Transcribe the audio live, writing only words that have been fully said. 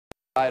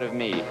side of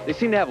me. They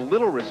seem to have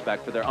little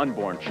respect for their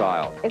unborn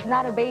child. It's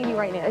not a baby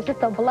right now. It's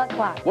just a blood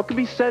clot. What could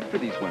be said for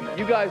these women?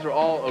 You guys are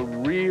all a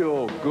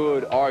real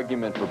good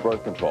argument for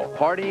birth control.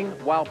 Partying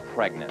while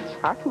pregnant.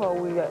 I smoke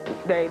weed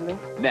daily.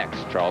 Next,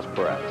 Charles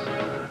Perez.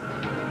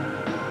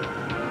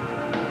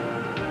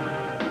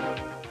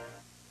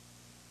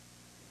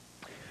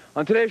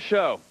 On today's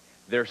show,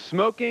 they're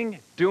smoking,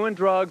 doing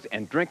drugs,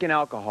 and drinking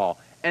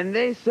alcohol. And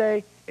they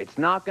say it's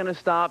not going to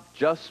stop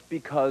just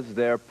because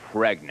they're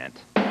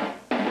pregnant.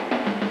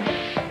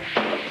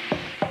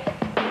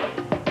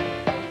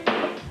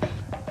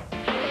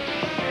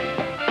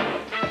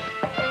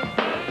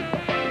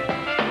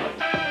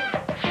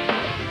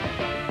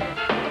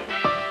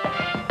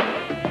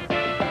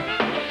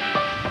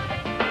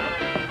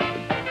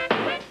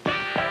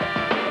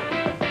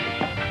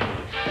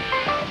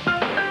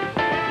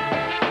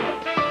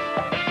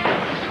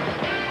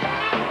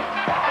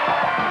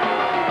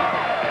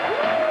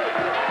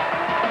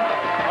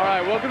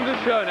 Welcome to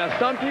the show. Now,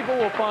 some people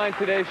will find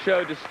today's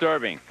show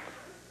disturbing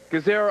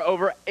because there are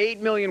over 8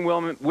 million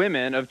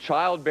women of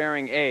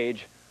childbearing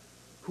age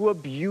who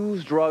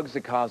abuse drugs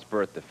that cause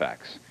birth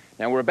defects.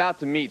 Now, we're about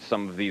to meet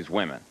some of these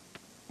women.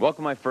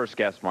 Welcome my first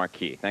guest,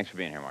 Marquis. Thanks for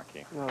being here,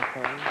 Marquis.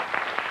 Okay.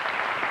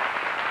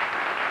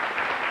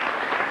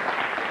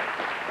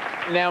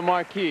 Now,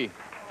 Marquis,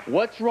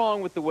 what's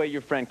wrong with the way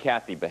your friend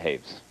Kathy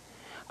behaves?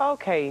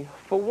 Okay,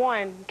 for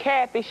one,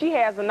 Kathy, she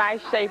has a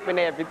nice shape and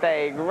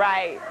everything,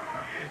 right?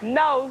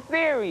 No,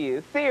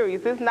 serious.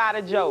 It's not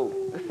a joke.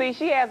 See,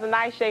 she has a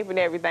nice shape and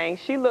everything.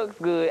 She looks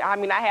good. I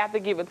mean, I have to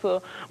give it to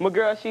her. My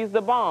girl, she's the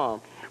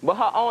bomb. But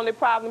her only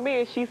problem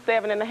is she's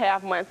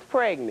 7.5 months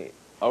pregnant.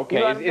 Okay,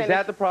 You know is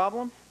that the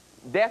problem?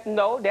 That's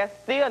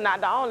still not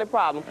the only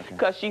problem.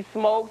 Because she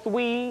smokes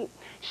weed,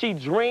 she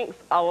drinks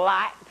a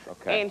lot,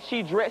 and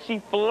she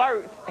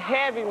flirts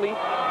heavily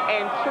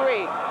and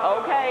tricks,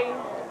 okay?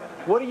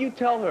 What do you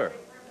tell her?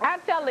 I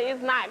tell her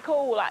it's not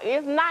cool.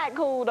 It's not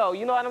cool, though.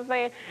 You know what I'm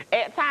saying?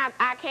 At times,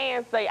 I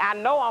can say, I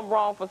know I'm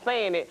wrong for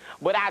saying it,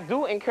 but I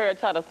do encourage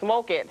her to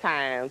smoke at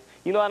times.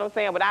 You know what I'm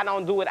saying? But I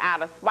don't do it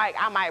out of spite.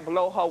 I might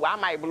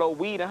blow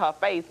weed in her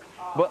face.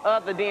 But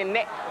other than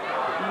that,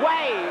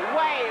 wait.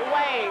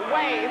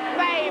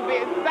 Save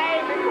it,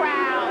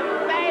 crowd.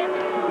 Save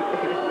it.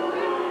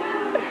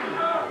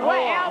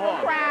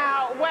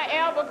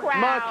 Whatever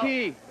crowd.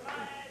 Marquis.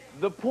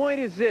 The point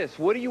is this.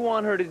 What do you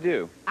want her to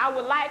do? I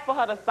would like for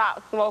her to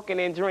stop smoking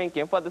and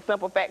drinking for the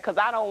simple fact, because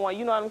I don't want,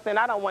 you know what I'm saying,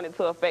 I don't want it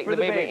to affect the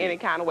baby in any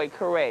kind of way,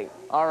 correct.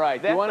 All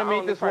right. Do you want to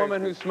meet this person.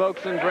 woman who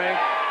smokes and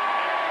drinks?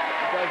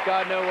 Does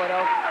God know what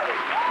else?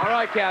 All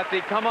right,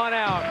 Kathy, come on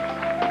out.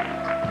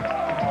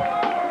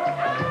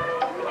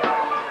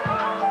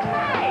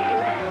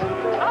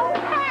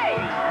 Okay.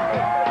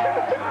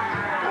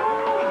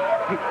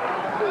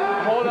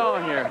 Hold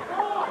on here.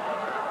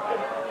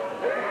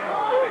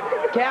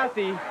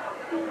 Kathy,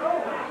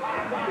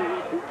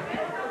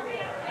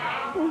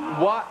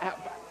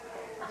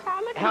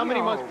 how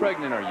many months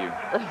pregnant are you?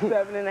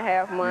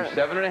 7.5 months.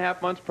 You're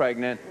 7.5 months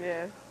pregnant.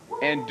 Yes.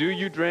 And do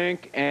you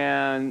drink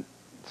and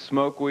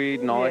smoke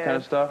weed and all that kind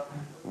of stuff?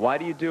 Why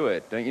do you do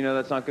it? Don't you know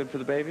that's not good for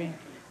the baby?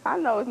 I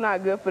know it's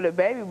not good for the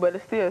baby, but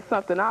it's still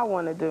something I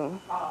want to do.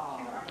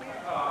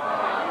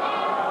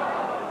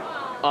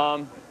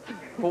 Well,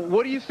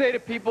 what do you say to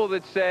people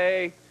that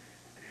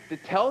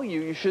tell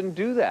you you shouldn't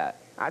do that?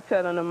 I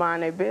tell them to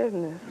mind their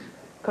business,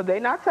 because they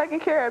not taking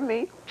care of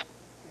me.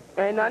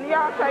 Ain't none of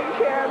y'all taking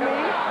care of me.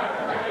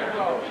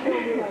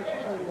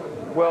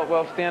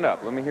 Well, stand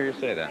up. Let me hear you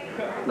say that.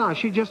 No,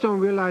 she just don't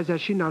realize that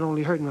she's not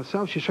only hurting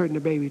herself, she's hurting the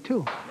baby,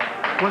 too.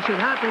 What should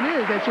happen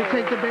is they should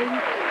take the baby.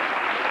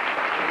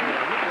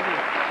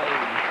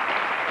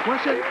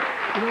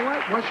 You know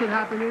what? What should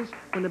happen is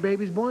when the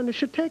baby's born, they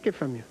should take it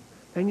from you.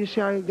 Then you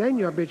say, then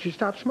you're a bitch, you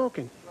stop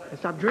smoking and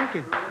stop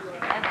drinking.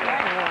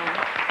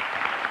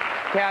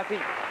 Kathy,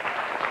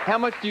 how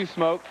much do you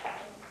smoke?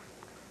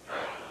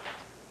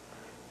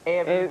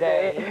 Every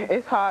day.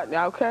 It's hard,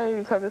 okay,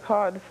 because it's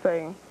hard to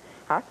say.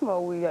 I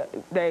smoke weed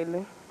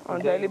daily,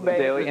 on a daily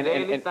basis. Daily?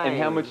 And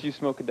how much do you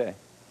smoke a day?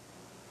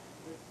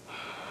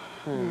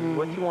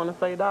 What you want to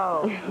say,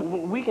 dog?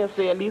 We can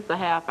say at least a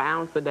 ½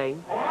 ounce a day.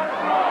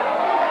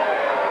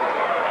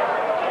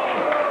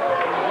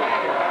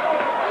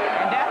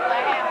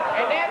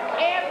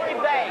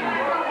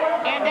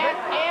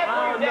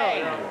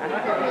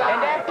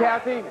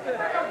 Kathy,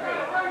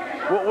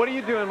 what are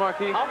you doing,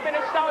 Marquis? I'm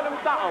finna show them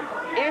something.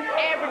 It's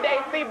every day.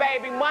 See,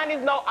 baby,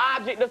 money's no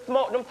object to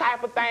smoke them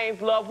type of things,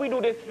 love. We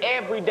do this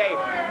every day,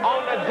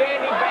 on a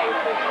daily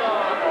basis,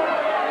 love.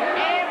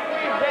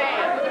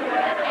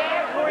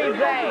 Every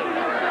day.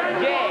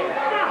 Yes,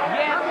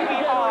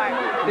 sweetheart.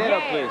 Stand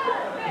up, please.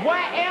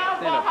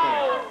 Whatever.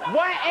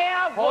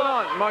 Hold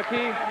on,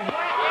 Marquis.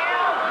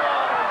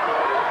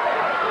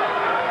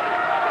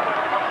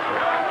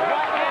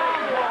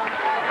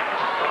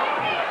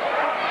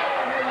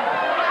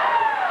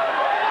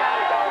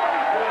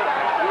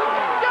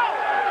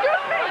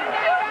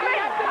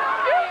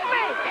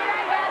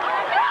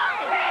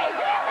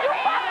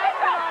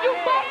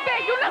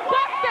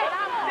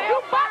 You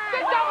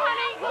busted,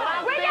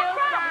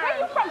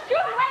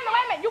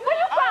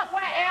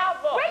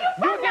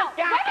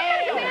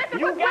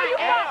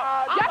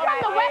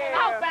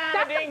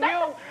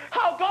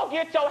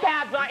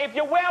 if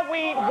you wear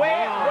weed,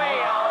 wear it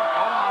well.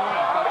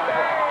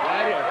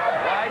 Right here.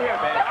 Right here,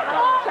 baby.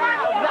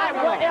 Like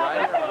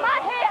whatever. This is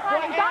my head,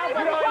 honey. Don't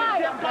even try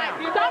it.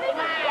 Don't even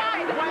try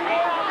it.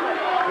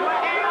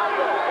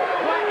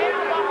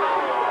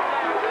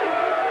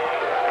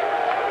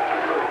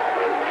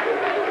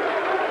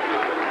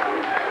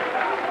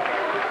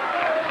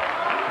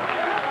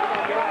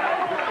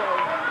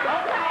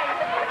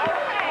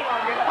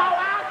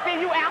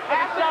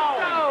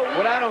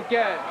 What I don't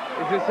get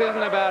is this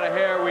isn't about a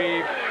hair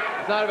weave.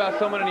 It's not about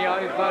someone in the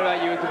audience. It's not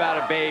about you. It's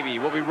about a baby.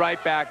 We'll be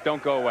right back.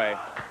 Don't go away.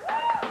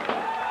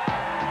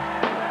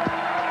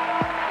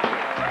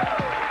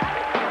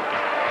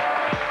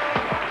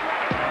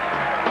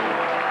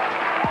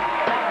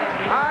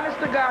 Honest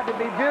to God, to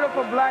be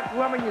beautiful black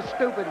women, you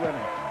stupid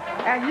women.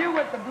 And you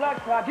with the blood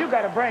clot, you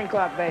got a brain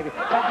clot, baby.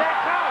 But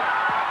that counts.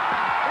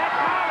 That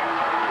counts.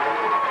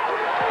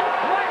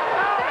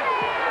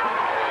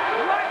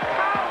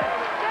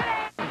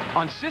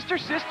 On Sister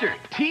Sister,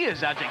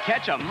 Tia's out to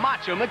catch a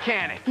macho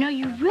mechanic. No,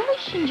 you really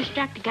shouldn't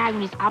distract the guy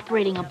when he's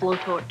operating a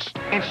blowtorch.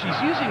 And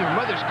she's using her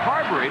mother's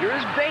carburetor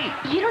as bait.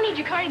 You don't need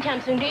your car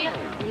anytime soon, do you?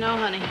 No,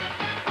 honey.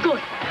 Good.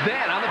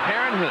 Then on the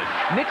Parenthood,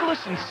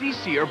 Nicholas and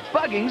Cece are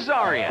bugging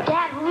Zaria.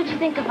 Dad, what would you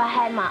think if I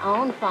had my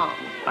own phone?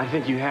 I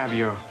think you have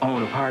your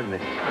own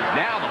apartment.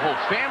 Now the whole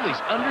family's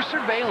under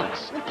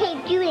surveillance. We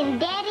taped you and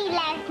Daddy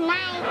last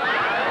night.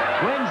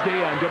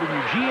 Wednesday on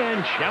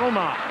WGN Channel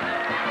 9.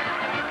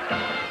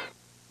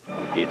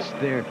 It's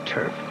their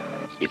turf.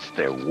 It's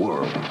their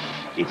world.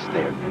 It's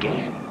their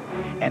game.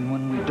 And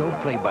when we don't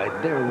play by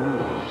their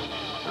rules,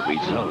 the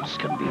results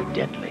can be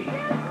deadly.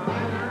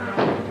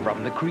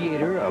 From the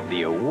creator of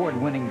the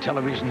award-winning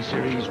television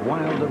series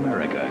Wild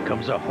America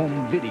comes a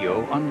home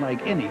video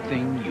unlike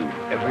anything you've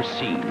ever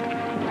seen.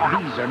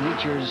 These are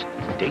nature's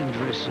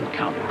dangerous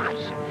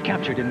encounters,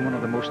 captured in one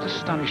of the most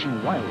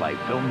astonishing wildlife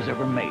films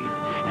ever made,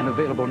 and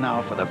available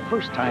now for the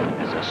first time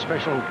as a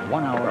special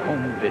one-hour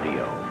home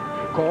video.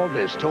 Call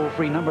this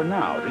toll-free number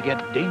now to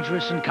get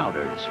Dangerous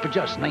Encounters for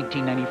just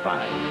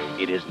 $19.95.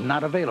 It is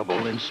not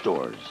available in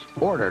stores.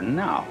 Order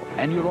now,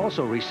 and you'll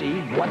also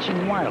receive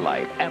Watching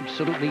Wildlife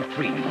absolutely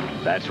free.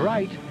 That's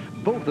right.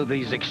 Both of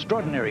these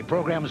extraordinary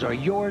programs are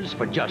yours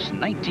for just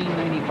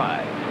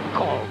 $19.95.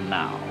 Call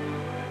now.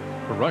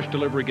 For rush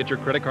delivery, get your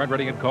credit card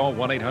ready and call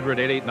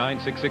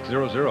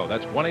 1-800-889-6600.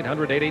 That's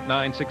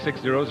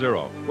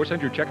 1-800-889-6600. Or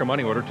send your check or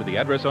money order to the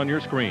address on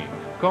your screen.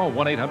 Call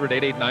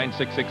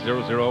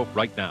 1-800-889-6600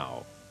 right now.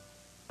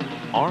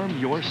 Arm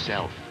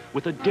yourself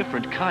with a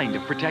different kind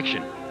of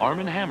protection. Arm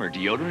 & Hammer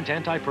Deodorant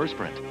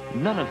Antiperspirant.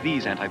 None of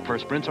these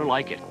antiperspirants are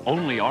like it.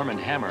 Only Arm &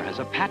 Hammer has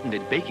a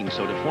patented baking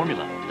soda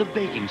formula. The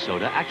baking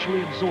soda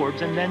actually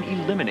absorbs and then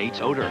eliminates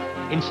odor,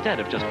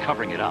 instead of just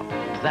covering it up.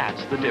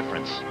 That's the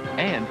difference.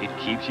 And it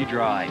keeps you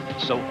dry.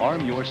 So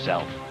arm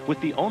yourself with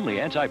the only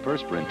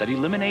antiperspirant that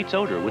eliminates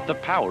odor with the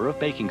power of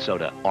baking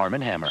soda. Arm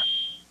 & Hammer.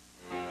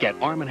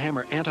 Get Arm &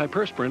 Hammer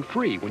Antiperspirant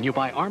free when you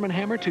buy Arm &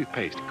 Hammer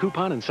toothpaste,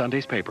 coupon, and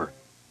Sunday's paper.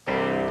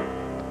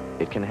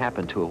 It can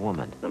happen to a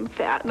woman. I'm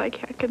fat and I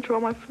can't control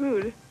my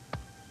food.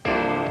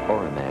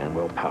 Or a man.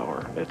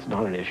 Willpower. It's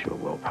not an issue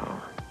of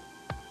willpower.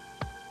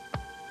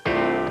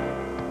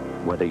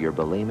 Whether you're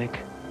bulimic,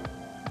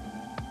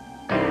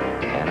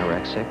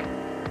 anorexic,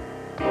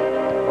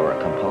 or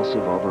a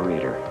compulsive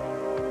overeater,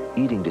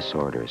 eating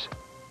disorders,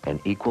 an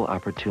equal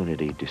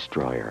opportunity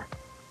destroyer.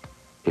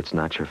 It's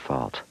not your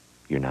fault.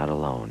 You're not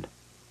alone.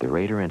 The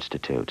Rader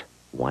Institute,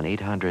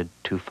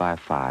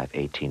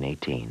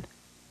 1-800-255-1818.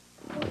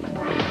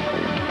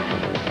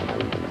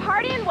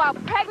 Partying while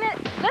pregnant?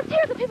 Let's hear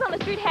what the people on the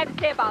street have to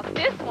say about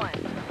this one.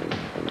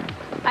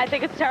 I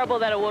think it's terrible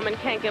that a woman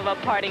can't give up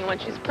partying when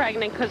she's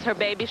pregnant because her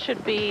baby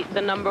should be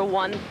the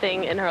 #1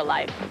 thing in her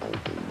life.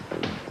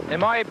 In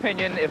my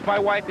opinion, if my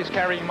wife is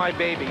carrying my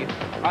baby,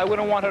 I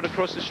wouldn't want her to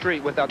cross the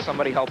street without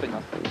somebody helping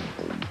her.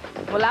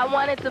 Well, I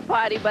wanted to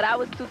party, but I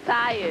was too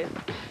tired.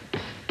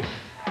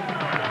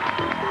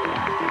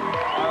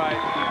 All right.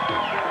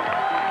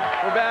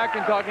 We're back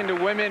and talking to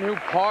women who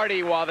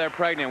party while they're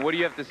pregnant. What do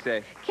you have to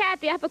say?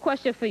 Kathy, I have a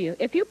question for you.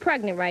 If you're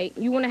pregnant, right,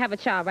 you want to have a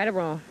child, right or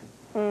wrong?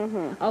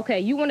 Mm-hmm. Okay,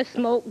 you want to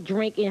smoke,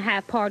 drink, and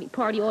have party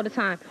all the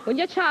time. When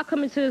your child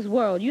comes into this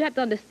world, you have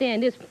to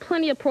understand there's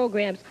plenty of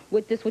programs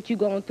with this, what you're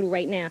going through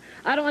right now.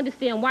 I don't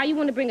understand why you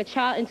want to bring a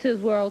child into this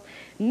world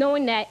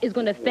knowing that it's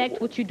going to affect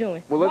what you're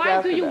doing. Well, let's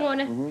why do ask you that. want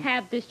to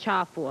have this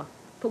child for?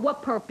 For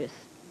what purpose?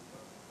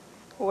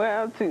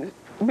 Well, to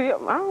be,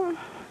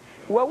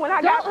 well, when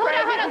I got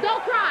pregnant...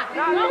 Don't cry.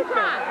 No, Don't listen,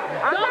 cry.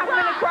 I'm Don't not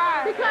finna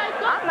cry. Because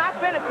I'm not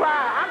finna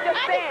cry. I'm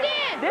just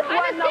saying, this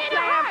wasn't no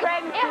planned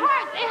pregnancy. It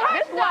hurts. It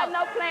hurts, This wasn't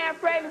no planned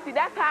pregnancy.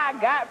 That's how I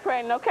got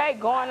pregnant, okay?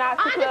 Going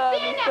out to clubs and I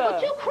understand that, stuff.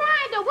 but you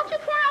crying, though. What you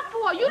crying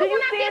for? You Do don't you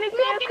want to see get any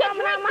tears smoking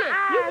coming and out my drinking.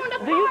 You eyes? want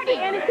to Do you party.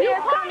 see any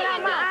tears coming out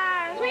my partying,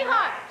 eyes?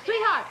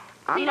 Sweetheart.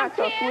 I'm See not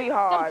them your tears?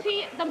 sweetheart.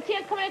 Them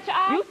tears coming out your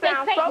eyes? You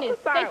sound they so fakeness.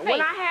 concerned. They When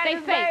I fake. had They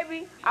this fake.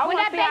 baby, I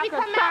When want that to see how baby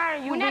come concerned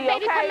out, you when be, that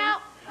baby okay? come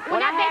out,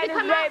 When I had this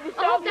baby,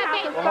 show me how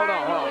Well, hold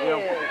on. concerned you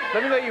is.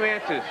 Let me let you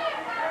answer this.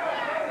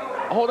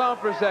 Hold on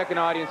for a second,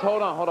 audience.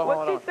 Hold on.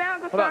 Well, she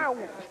sounds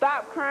concerned.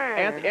 Stop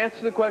crying.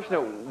 Answer the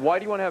question. Why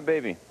do you want to have a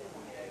baby?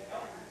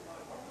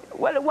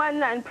 Well, it wasn't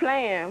nothing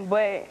planned,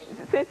 but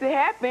since it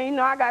happened, you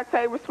know, I got to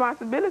take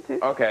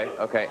responsibility. Okay.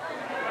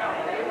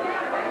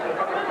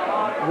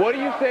 What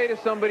do you say to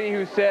somebody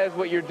who says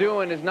what you're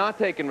doing is not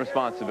taking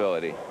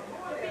responsibility?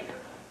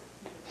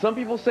 Some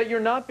people say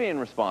you're not being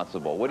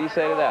responsible. What do you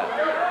say to that?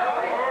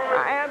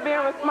 I am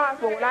being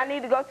responsible. When I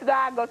need to go to the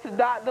doctor, I go to the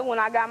doctor. When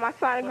I got my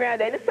sonogram,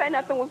 they didn't say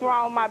nothing was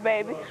wrong with my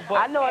baby.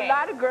 I know a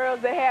lot of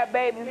girls that have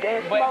babies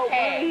and smoke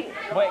weed.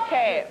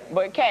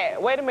 But Cat,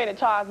 wait a minute,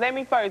 Charles. Let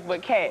me first,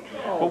 but Cat.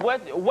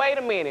 Wait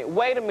a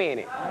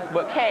minute.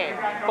 But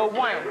Cat, for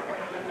one,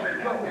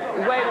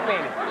 wait a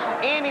minute.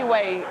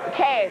 Anyway,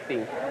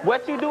 Kathy,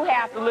 what you do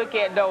have to look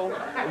at, though,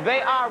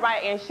 they are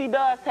right, and she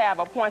does have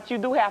a point. You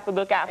do have to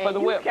look out for the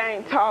whip. You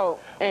can't talk.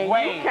 And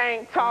you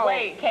can't talk.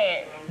 Wait,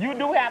 Cat. You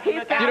do have to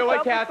look out. You know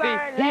what,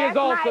 Kathy? He is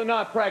also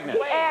not pregnant.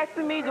 He asked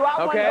me, do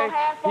I want to go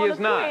half on he is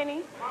the not.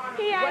 20?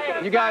 He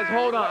ain't You guys,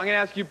 hold on. I'm going to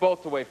ask you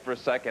both to wait for a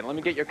second. Let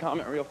me get your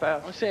comment real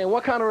fast. I'm saying,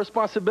 what kind of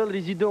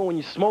responsibilities you doing when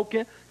you're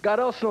smoking? God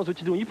else knows what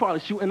you're doing. You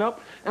probably shooting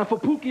up. And for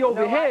Pookie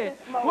over here,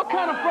 what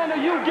kind of friend are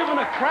you giving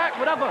a crack,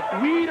 whatever,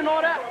 weed and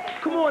all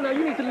that? Come on now,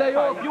 you need to lay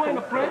off. You ain't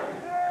a friend.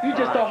 You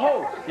just a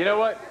hoe. You know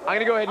what? I'm going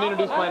to go ahead and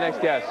introduce my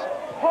next guest.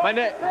 Hold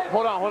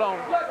on. Hold on.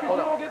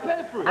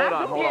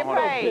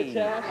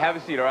 Have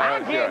a seat, all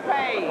right? I get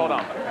paid. Hold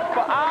on.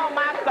 For all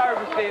my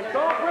services.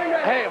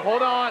 Hey,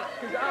 hold on.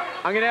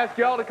 I'm going to ask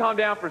y'all to calm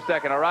down for a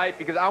second, all right?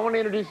 Because I want to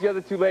introduce the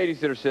other two ladies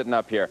that are sitting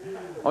up here.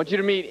 I want you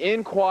to meet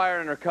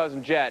Inquire and her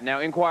cousin Jet. Now,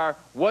 Inquire,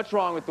 what's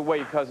wrong with the way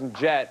your cousin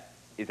Jet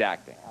is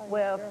acting?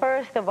 Well,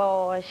 first of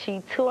all,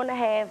 she's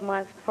 2.5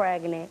 months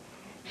pregnant.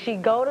 She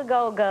go to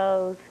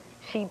go-go's.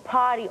 She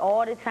party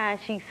all the time.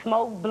 She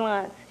smoke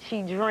blunts.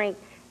 She drink.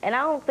 And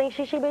I don't think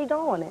she should be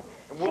doing it.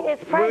 She is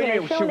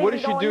pregnant. What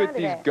does she do with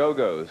these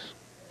go-go's?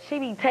 She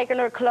be taking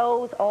her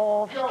clothes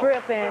off,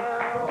 stripping,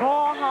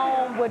 going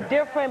home with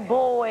different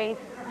boys.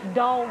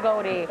 Don't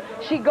go there.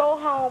 She go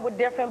home with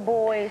different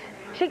boys.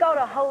 She go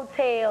to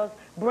hotels,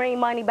 bring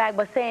money back,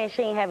 but saying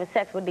she ain't having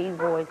sex with these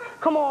boys.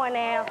 Come on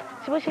now.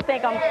 What, she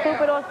think I'm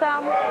stupid or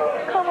something?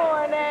 Come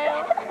on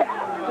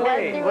now.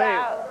 Wait.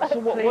 So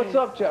what's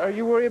up, Jet? Are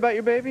you worried about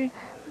your baby?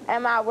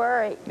 Am I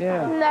worried?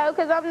 Yeah. No,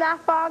 because I'm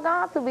not far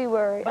gone to be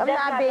worried. I'm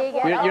not big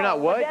at all. You're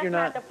not what? You're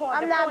not?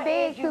 I'm not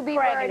big to be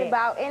worried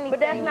about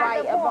anything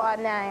right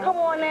about now. Come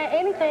on now,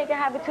 anything can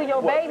happen to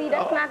your baby.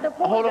 That's not the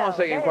point. Hold on a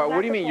second, Inquire.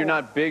 What do you mean you're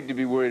not big to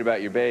be worried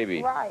about your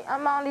baby? Right.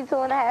 I'm only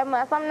 2.5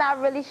 months. I'm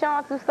not really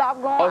sure to stop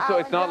going out. Oh, so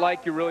it's not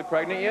like you're really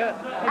pregnant yet?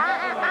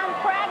 I'm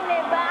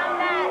pregnant, but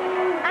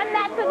I'm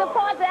not to the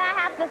point that I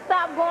have to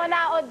stop going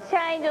out or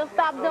change or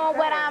stop doing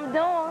what I'm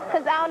doing,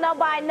 because I don't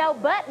nobody know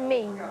but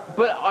me.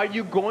 But are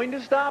you going to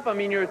stop? I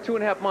mean, you're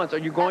 2.5 months. Are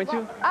you going to?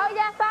 Oh,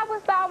 yes, I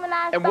will stop when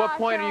I start. And what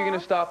point are you going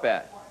to stop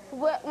at?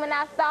 When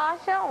I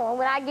start showing,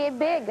 when I get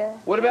bigger.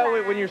 What about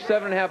when you're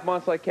 7.5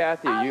 months like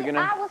Kathy?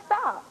 I will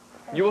stop.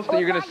 You're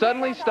going to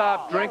suddenly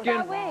stop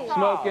drinking,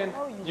 smoking.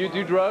 Do you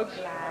do drugs?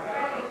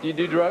 Do you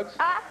do drugs?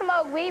 I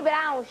smoke weed, but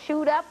I don't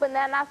shoot up and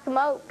then I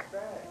smoke.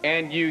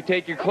 And you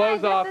take your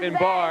clothes off in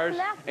bars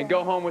and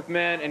go home with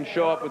men and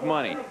show up with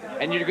money.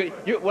 And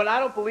what I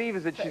don't believe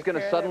is that she's going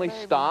to suddenly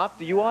stop.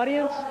 Do you,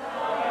 audience?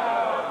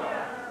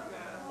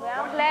 Well,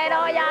 I'm glad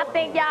all y'all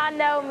think y'all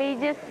know me.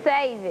 Just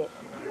save it.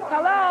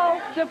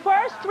 Hello. The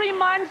first 3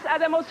 months are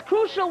the most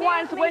crucial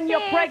ones when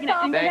you're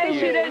pregnant, in case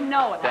you didn't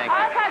know it.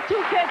 I've had 2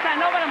 kids. I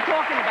know what I'm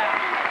talking about.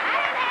 I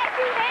didn't ask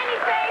you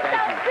anything, so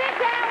sit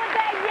down with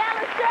that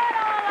yellow shirt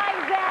on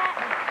like that.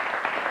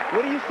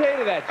 What do you say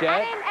to that, Jet?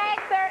 I didn't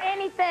ask her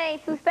anything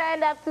to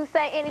stand up to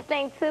say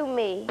anything to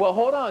me. Well,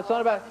 hold on. It's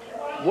not about...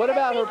 What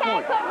about her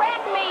point? She can't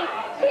correct me.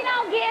 She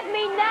don't give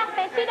me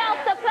nothing. She don't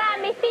supply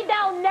me. She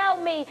don't know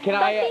me. She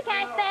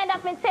can't stand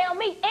up and tell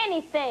me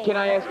anything. Can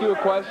I ask you a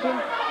question?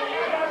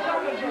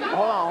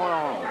 Hold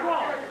on.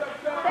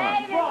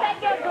 Save it.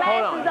 Take your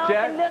glasses off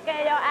and look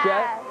at your eyes.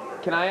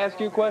 Jet, can I ask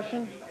you a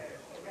question?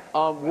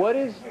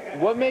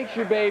 What makes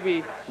your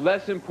baby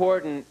less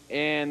important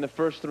in the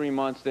first 3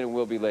 months than it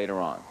will be later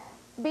on?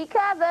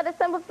 Because of the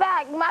simple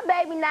fact, my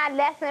baby not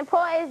less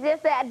important. It's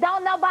just that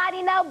don't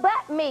nobody know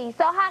but me.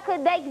 So how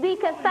could they be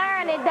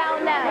concerned and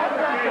don't know?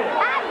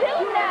 I do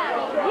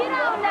know. You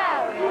don't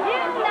know. You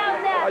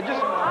don't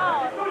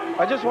know.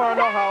 I just want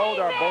to know how old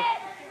are both.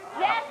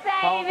 Just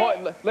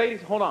save it.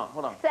 Ladies, hold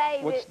on.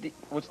 Save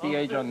What's the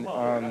age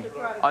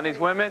on these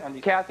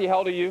women? Kathy, how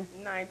old are you?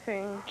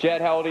 19.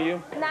 Jet, how old are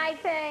you?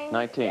 19.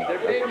 19.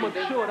 They're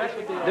immature. That's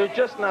what they're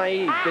just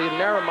naive. They're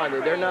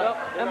narrow-minded. They're not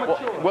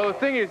immature. Well, the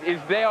thing is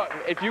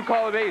if you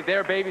call a baby,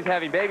 their baby's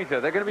having babies, so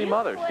they're going to be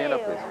mothers. Stand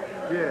up, please.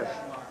 Yes.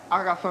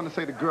 I got something to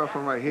say to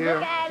girlfriend right here.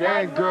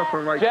 And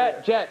girlfriend right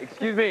there. Jet,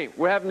 excuse me.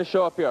 We're having the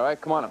show up here, all right?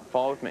 Come on up.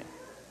 Follow with me.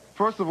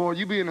 First of all,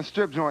 you be in the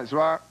strip joints,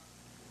 right?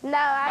 No,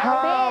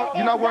 I don't.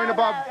 You're not worrying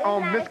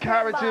about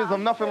miscarriages or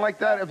nothing like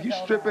that. If you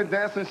stripping,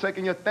 dancing,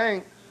 shaking your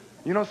thing,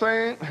 you know what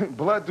I'm saying?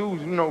 Blood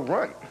dudes, run.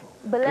 Blood?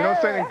 You know what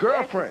I'm saying?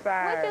 Girlfriend.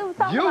 What you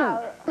talking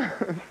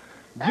about?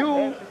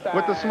 You,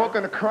 with the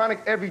smoking the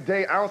chronic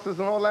everyday ounces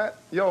and all that,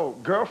 yo,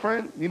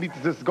 girlfriend, you need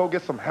to just go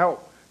get some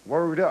help.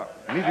 Word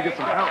up. You need to get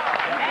some help.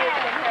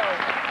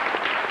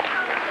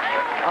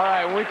 All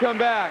right, when we come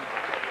back,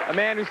 a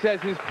man who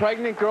says his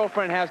pregnant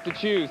girlfriend has to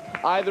choose.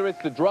 Either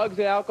it's the drugs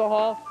and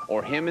alcohol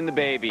or him and the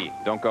baby.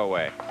 Don't go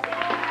away.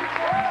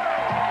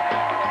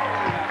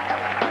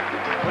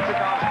 What's your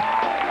comment?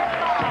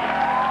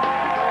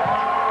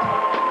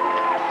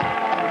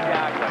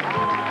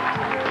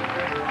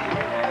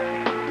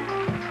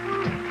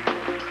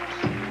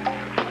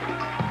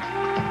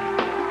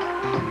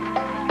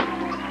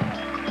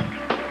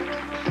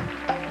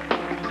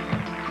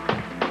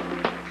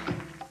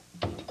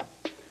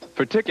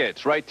 For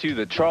tickets, write to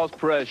the Charles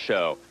Perez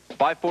Show,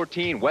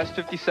 514 West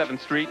 57th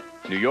Street,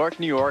 New York,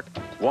 New York,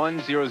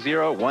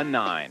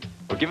 10019.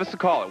 Or give us a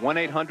call at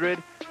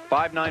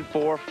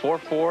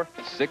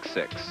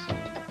 1-800-594-4466.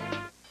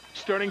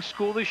 Starting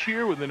school this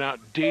year with an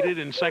outdated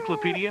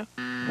encyclopedia?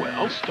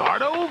 Well,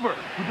 start over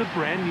with the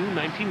brand new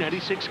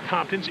 1996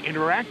 Compton's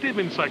Interactive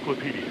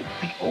Encyclopedia.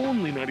 The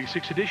only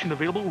 96 edition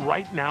available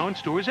right now in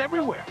stores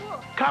everywhere.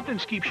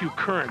 Compton's keeps you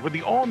current with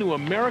the all-new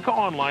America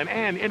Online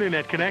and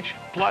Internet connection.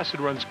 Plus, it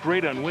runs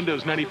great on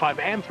Windows 95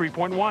 and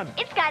 3.1.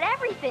 It's got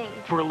everything.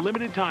 For a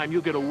limited time,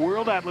 you'll get a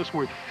World Atlas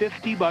worth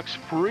 $50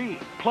 free.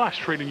 Plus,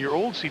 trade in your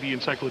old CD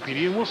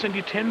encyclopedia and we'll send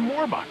you 10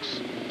 more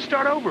bucks.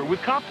 Start over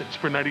with Compton's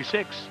for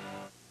 96.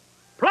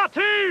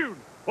 Platoon!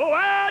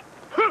 Forward!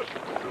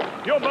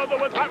 Your mother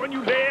was right when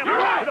you left. You're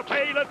right. To the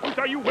Payless boots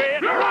are you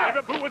wearing? You're right.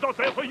 Every boot was on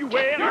sale for you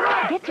wearing. You're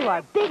right. Get to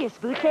our biggest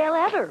boot sale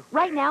ever.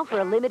 Right now, for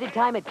a limited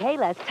time at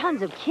Payless,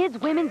 tons of kids,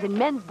 women's, and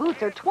men's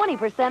boots are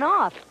 20%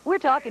 off. We're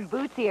talking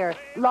boots here.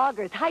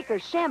 Loggers,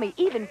 hikers, chamois,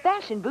 even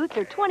fashion boots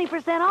are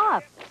 20%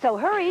 off. So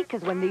hurry,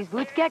 because when these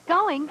boots get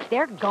going,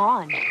 they're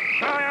gone.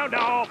 Sound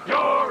off.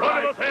 You're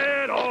right.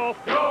 Head off.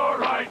 You're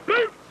right.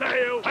 Boot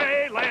sale.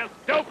 Payless.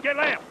 Don't get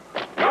left.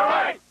 You're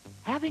right.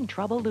 Having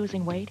trouble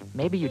losing weight?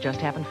 Maybe you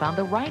just haven't found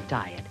the right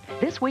diet.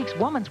 This week's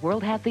Woman's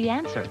World has the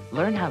answer.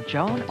 Learn how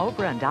Joan,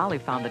 Oprah, and Dolly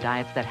found the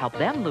diets that helped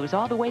them lose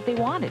all the weight they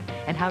wanted,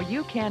 and how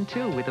you can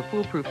too with a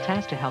foolproof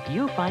test to help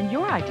you find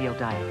your ideal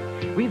diet.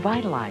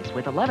 Revitalize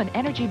with 11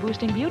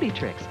 energy-boosting beauty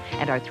tricks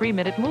and our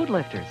 3-minute mood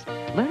lifters.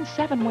 Learn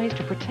 7 ways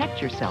to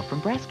protect yourself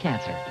from breast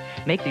cancer.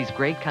 Make these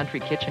great country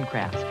kitchen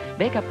crafts.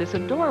 Bake up this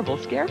adorable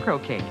scarecrow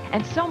cake,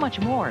 and so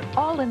much more,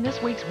 all in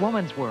this week's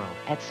Woman's World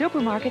at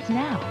supermarkets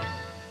now.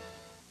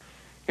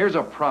 Here's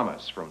a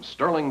promise from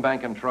Sterling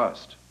Bank and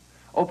Trust.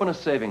 Open a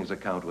savings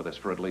account with us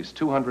for at least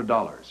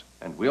 $200,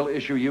 and we'll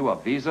issue you a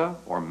Visa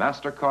or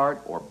MasterCard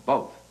or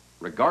both,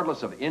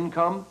 regardless of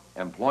income,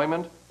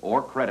 employment,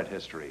 or credit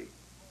history.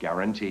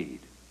 Guaranteed.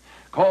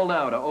 Call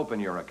now to open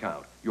your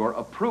account. Your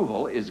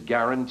approval is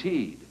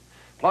guaranteed.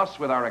 Plus,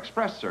 with our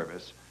express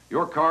service,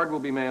 your card will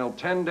be mailed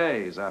 10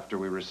 days after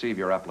we receive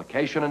your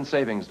application and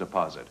savings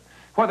deposit.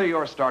 Whether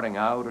you're starting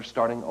out or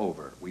starting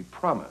over, we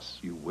promise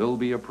you will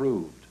be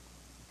approved.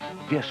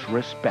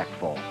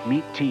 Disrespectful.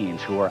 Meet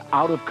teens who are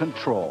out of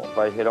control. If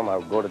I hit them,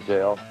 I'll go to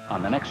jail.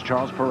 On the next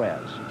Charles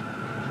Perez.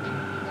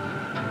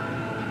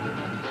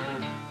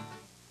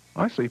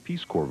 I say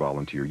Peace Corps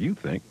volunteer, you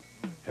think.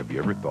 Have you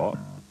ever thought?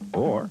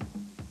 Or,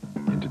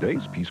 in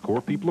today's Peace Corps,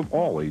 people of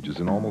all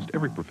ages in almost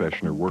every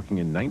profession are working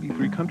in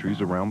 93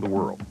 countries around the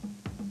world.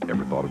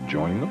 Ever thought of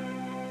joining them?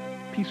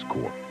 Peace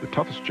Corps, the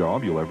toughest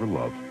job you'll ever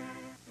love.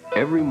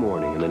 Every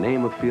morning, in the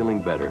name of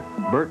feeling better,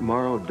 Bert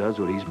Morrow does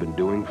what he's been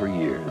doing for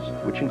years,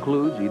 which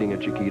includes eating a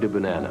Chiquita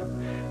banana,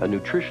 a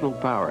nutritional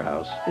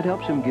powerhouse that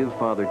helps him give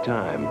Father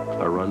Time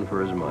a run for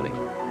his money.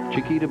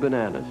 Chiquita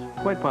bananas,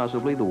 quite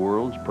possibly the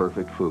world's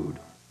perfect food.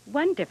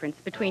 One difference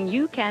between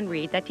You Can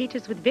Read that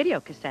teaches with video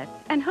cassettes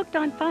and Hooked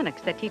on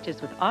Phonics that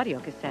teaches with audio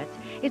cassettes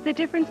is the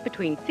difference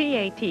between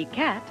CAT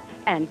Cat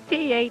and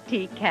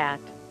CAT Cat.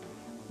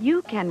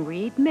 You Can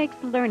Read makes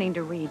learning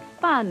to read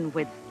fun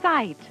with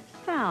sight,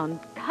 sound,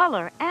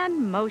 color,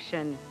 and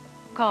motion.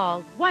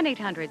 Call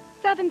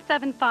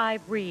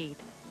 1-800-775-READ.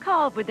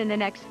 Call within the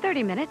next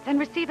 30 minutes and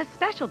receive a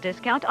special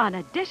discount on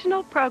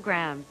additional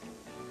programs.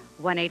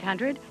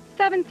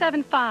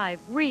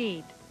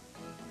 1-800-775-READ.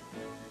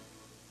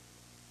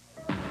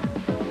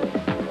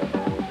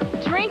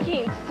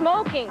 Drinking,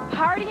 smoking,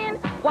 partying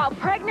while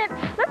pregnant?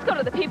 Let's go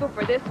to the people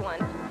for this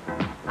one.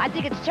 I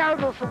think it's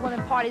terrible for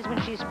women parties when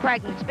she's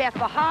pregnant. It's bad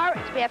for her,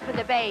 it's bad for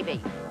the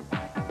baby.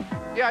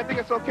 Yeah, I think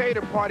it's okay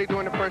to party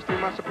during the first 3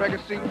 months of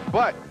pregnancy,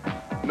 but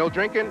no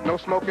drinking, no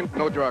smoking,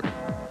 no drugging.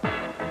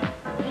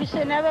 You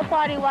should never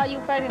party while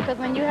you're pregnant, because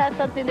when you have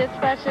something this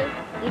precious,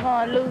 you're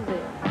going to lose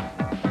it.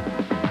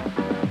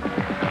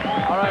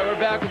 All right, we're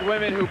back with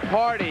women who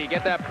party.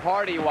 Get that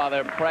party while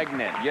they're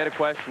pregnant. You had a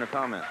question or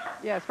comment?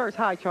 Yes, first,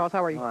 hi, Charles.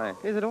 How are you? Hi.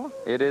 Is it on?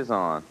 It is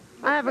on.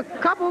 I have a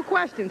couple of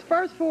questions.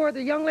 First, for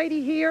the young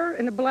lady here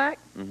in the black.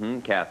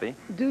 Kathy.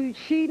 Do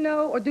she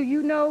know, or do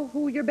you know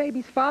who your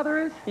baby's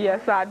father is?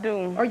 Yes, I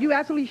do. Are you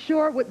absolutely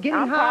sure with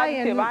getting high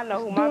and I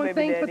know who my doing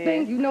baby things for daddy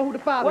things, is. you know who the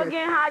father is? What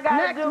getting high got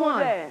Next to do one.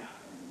 with that?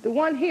 The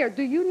one here.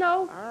 Do you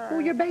know who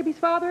your baby's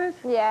father is?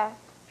 Yeah.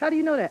 How do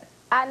you know that?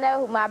 I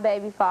know who my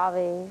baby father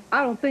is.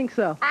 I don't think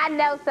so. I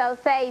know so.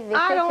 Save it.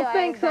 I Sit don't your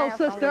think ass so, down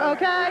sister, somewhere.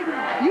 okay?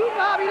 You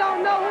probably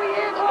don't know who he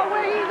is or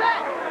where he's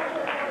at.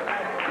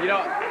 You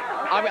know,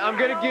 I'm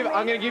gonna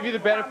give you the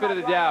benefit of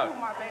the doubt.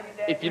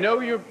 If you know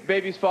who your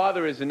baby's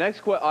father is, the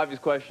next obvious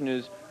question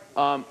is,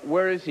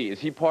 where is he?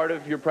 Is he part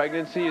of your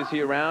pregnancy? Is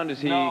he around?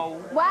 Is he?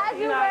 No. Why is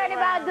you worried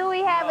about do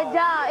we have a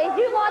job? If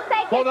you want to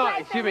take Hold his on,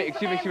 place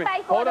excuse me. and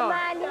pay for Hold the on,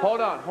 money.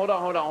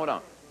 hold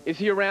on. Is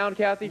he around,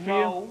 Kathy, for you?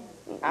 No,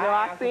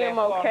 I see him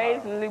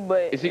occasionally,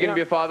 but... Is he going to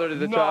be a father to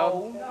the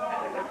child?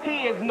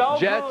 He is no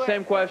Jet, good.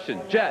 same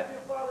question. Jet.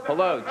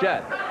 Hello,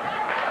 Jet.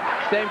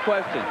 Same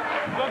question.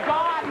 The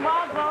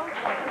godmother.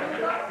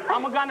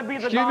 I'm going to be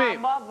the Excuse me,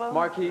 godmother.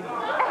 Marquis.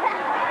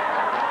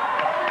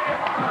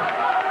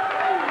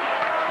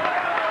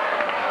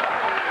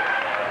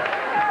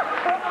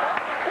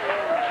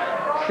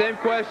 Same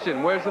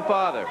question. Where's the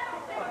father?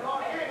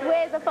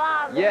 Where's the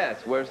father?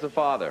 Yes, where's the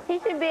father? He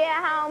should be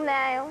at home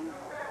now.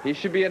 He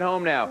should be at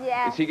home now.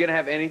 Yeah. Is he going to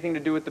have anything to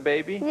do with the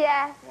baby?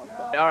 Yeah.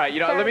 All right,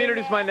 let me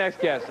introduce my next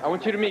guest. I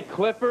want you to meet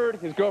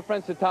Clifford, his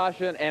girlfriend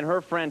Satasha, and her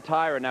friend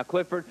Tyra. Now,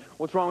 Clifford,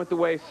 what's wrong with the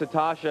way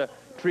Satasha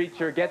treats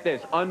her, get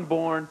this,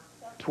 unborn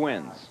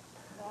twins?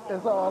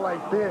 It's all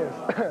like this.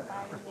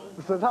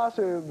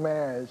 Satasha is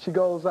married. She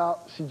goes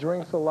out, she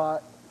drinks a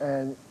lot,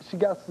 and she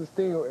got this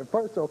thing. At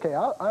first, okay,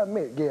 I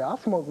admit, yeah, I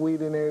smoke weed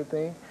and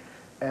everything.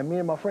 And me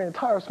and my friend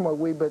Tyra smoke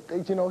weed, but,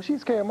 you know,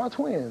 she's carrying my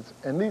twins.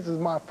 And these is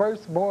my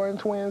firstborn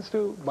twins,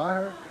 too, by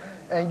her.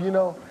 And, you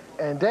know,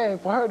 and dang,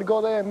 for her to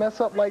go there and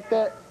mess up like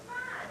that.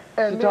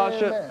 And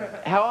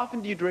Satasha, how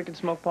often do you drink and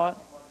smoke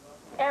pot?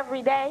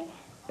 Every day.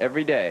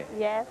 Every day?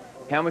 Yes.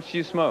 How much do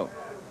you smoke?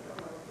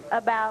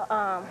 About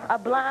a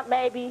blunt,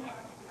 maybe.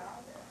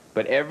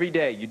 But every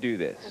day you do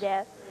this?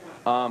 Yes.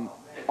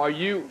 Are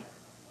you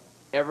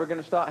ever going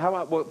to stop?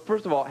 Well,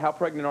 first of all, how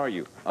pregnant are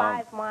you?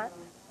 5 months.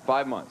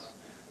 5 months.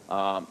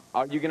 Are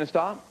you going to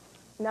stop?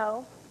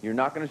 No. You're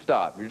not going to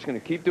stop. You're just going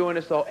to keep doing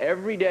this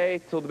every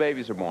day till the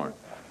babies are born.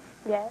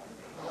 Yes.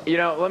 You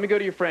know, let me go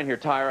to your friend here,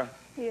 Tyra.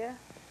 Yeah.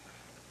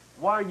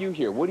 Why are you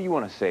here? What do you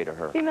want to say to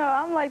her? You know,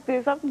 I'm like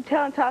this. I'm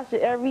telling Tasha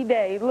every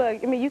day,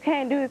 look, I mean, you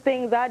can't do the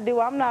things I do.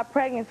 I'm not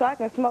pregnant, so I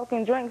can smoke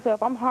and drink. So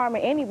if I'm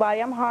harming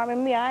anybody, I'm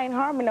harming me. I ain't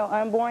harming no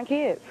unborn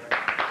kids.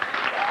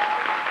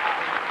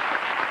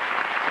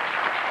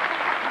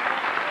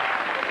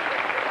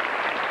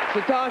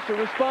 Satasha,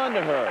 respond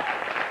to her.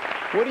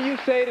 What do you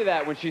say to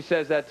that when she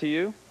says that to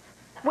you?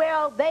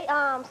 Well, they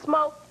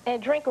smoke and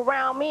drink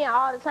around me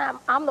all the time.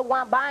 I'm the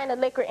one buying the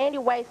liquor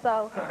anyway,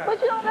 so. But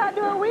you don't gotta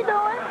do what we doing.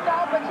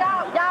 So, but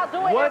y'all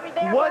do it every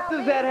day. What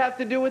does that have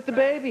to do with the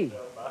baby?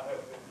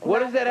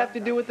 What does that have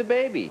to do with the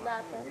baby?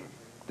 Nothing.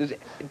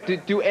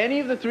 Do any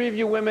of the three of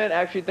you women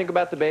actually think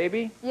about the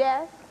baby?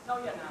 Yes.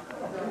 What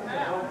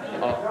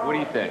do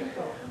you think?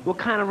 What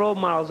kind of role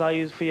models are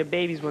you for your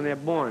babies when they're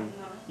born?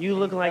 You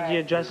look like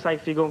you're dressed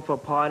like you're going for a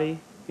party.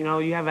 You know,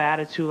 you have an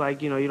attitude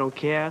like, you know, you don't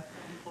care.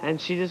 And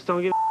she just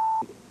don't give a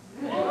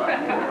she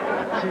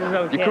just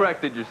don't You care.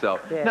 corrected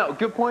yourself. Yeah. No,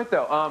 good point,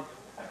 though.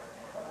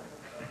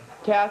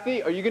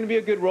 Kathy, are you going to be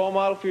a good role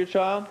model for your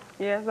child?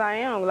 Yes, I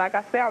am. Like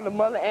I said, I'm the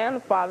mother and the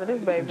father of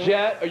this baby.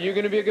 Jet, are you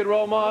going to be a good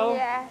role model?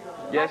 Yeah.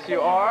 Yes,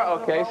 you are?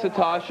 Okay,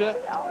 Satasha,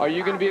 are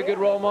you going to be a good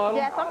role model?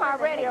 Yes, I'm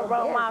already a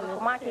role model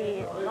for my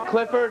kids.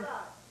 Clifford,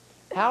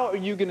 how are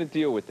you going to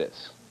deal with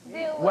this?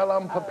 Well,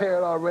 I'm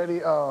prepared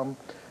already.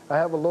 I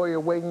have a lawyer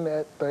waiting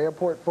at the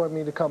airport for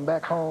me to come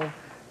back home.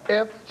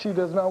 If she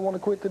does not want to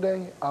quit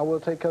today, I will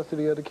take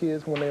custody of the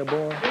kids when they're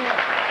born.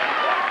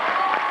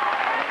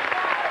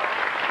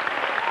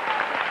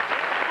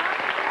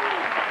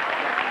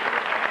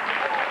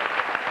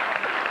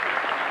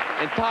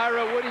 And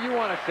Tyra, what do you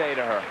want to say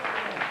to her?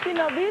 You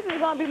know, these is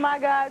going to be my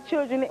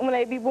godchildren when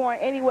they be born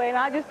anyway. And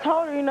I just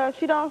told her, you know, if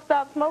she don't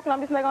stop smoking, I'm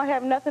just not going to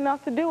have nothing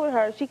else to do with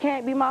her. She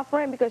can't be my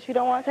friend because she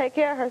don't want to take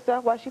care of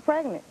herself while she's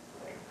pregnant.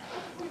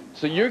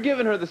 So you're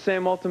giving her the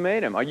same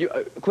ultimatum. Are you,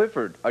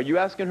 Clifford, are you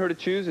asking her to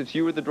choose it's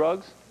you or the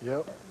drugs?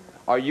 Yep.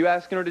 Are you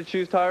asking her to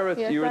choose, Tyra,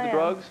 it's Yes, you or I the am.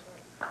 drugs?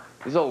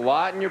 There's a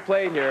lot in your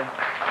plate here.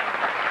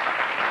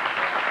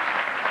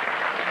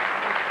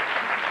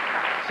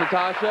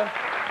 Satasha,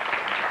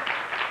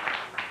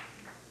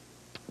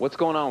 what's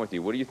going on with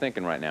you? What are you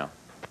thinking right now?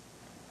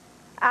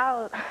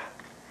 Are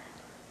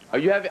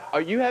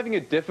you having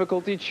a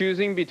difficulty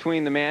choosing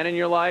between the man in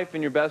your life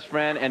and your best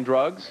friend and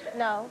drugs?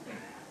 No.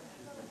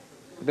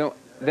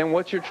 Then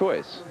what's your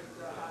choice?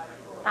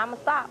 I'm going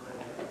to stop.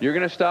 You're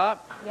going to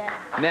stop? Yeah.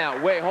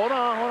 Now, wait, hold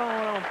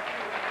on.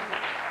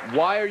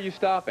 Why are you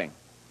stopping?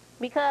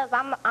 Because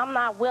I'm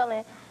not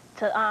willing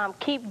to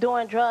keep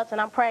doing drugs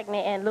and I'm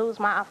pregnant and lose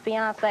my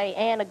fiance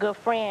and a good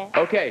friend.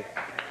 Okay,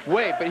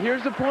 wait, but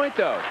here's the point,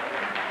 though.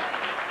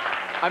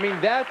 I mean,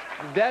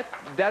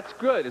 that's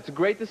good. It's a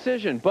great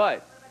decision,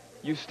 but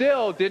you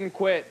still didn't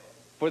quit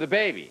for the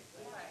baby.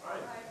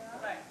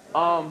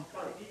 Stand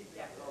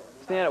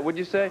up. What'd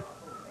you say?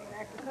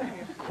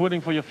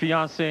 Quitting for your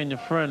fiance and your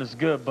friend is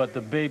good, but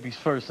the baby's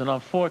first. And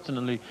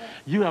unfortunately,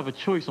 you have a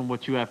choice on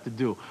what you have to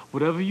do.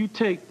 Whatever you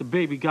take, the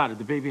baby got it.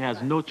 The baby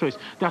has no choice.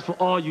 That's for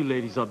all you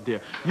ladies up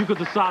there. You could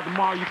decide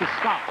tomorrow you could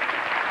stop.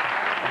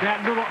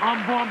 That little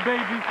unborn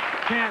baby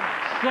can't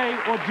say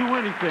or do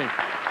anything.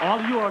 All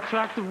of you are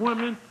attractive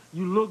women.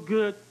 You look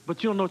good,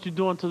 but you don't know what you're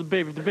doing to the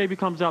baby. If the baby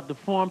comes out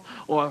deformed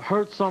or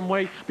hurt some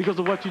way because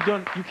of what you've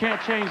done, you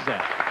can't change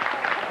that.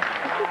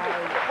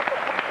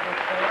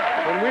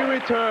 When we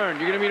return,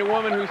 you're going to meet a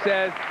woman who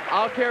says,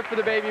 I'll care for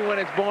the baby when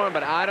it's born,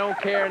 but I don't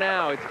care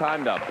now. It's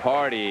time to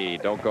party.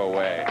 Don't go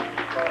away.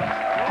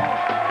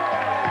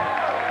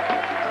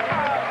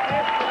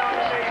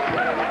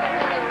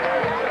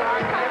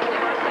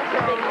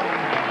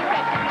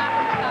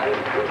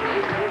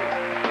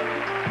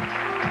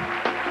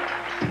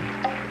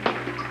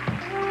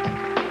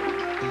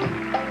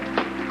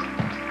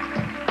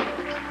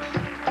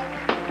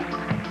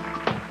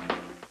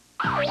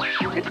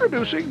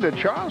 Introducing the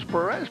Charles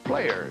Perez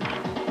Players.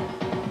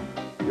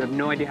 You have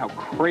no idea how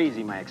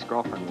crazy my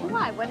ex-girlfriend was.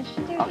 Why? What did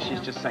she do? Oh,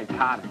 she's just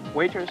psychotic.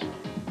 Waitress?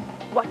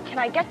 What can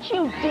I get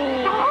you,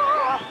 Dean?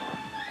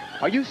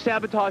 Are you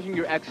sabotaging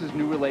your ex's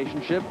new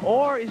relationship,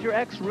 or is your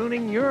ex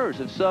ruining yours?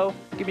 If so,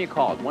 give me a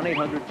call at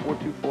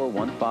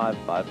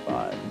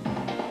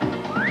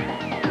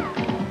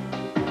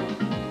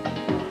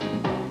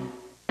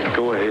 1-800-424-1555.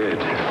 Go ahead.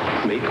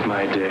 Make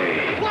my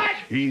day. What?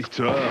 He's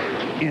tough,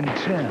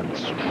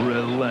 intense,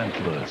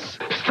 relentless.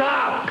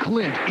 Stop!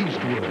 Clint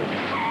Eastwood.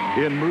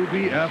 In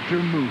movie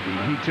after movie,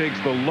 he takes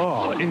the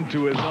law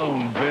into his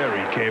own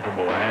very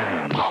capable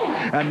hands.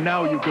 And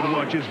now you can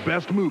watch his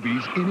best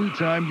movies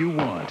anytime you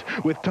want,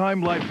 with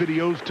time-life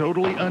videos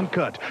totally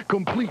uncut,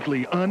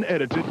 completely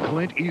unedited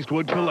Clint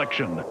Eastwood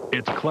collection.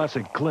 It's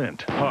classic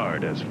Clint,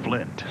 hard as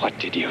flint. What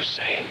did you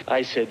say?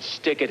 I said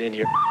stick it in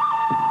your...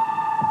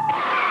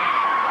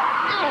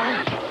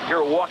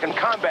 You're a walking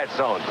combat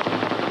zone.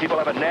 People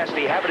have a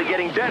nasty habit of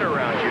getting dead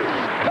around you.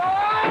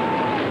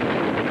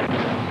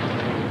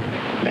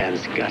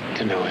 Man's got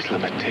to know his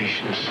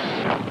limitations.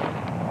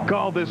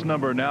 Call this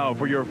number now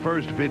for your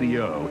first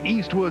video.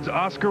 Eastwood's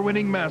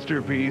Oscar-winning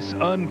masterpiece,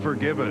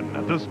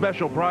 Unforgiven. The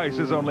special price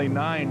is only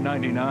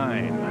 $9.99.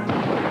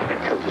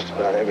 I killed just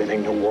about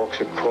everything that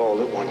walks or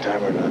crawled at one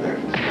time or another.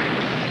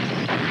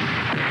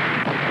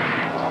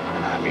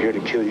 And I'm here to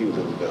kill you,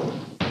 little Bill.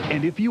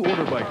 And if you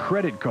order by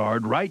credit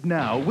card right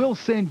now, we'll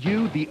send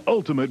you the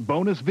ultimate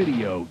bonus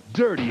video,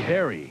 Dirty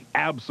Harry,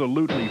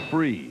 absolutely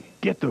free.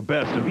 Get the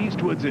best of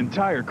Eastwood's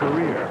entire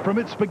career, from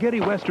its spaghetti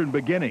western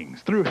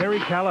beginnings, through Harry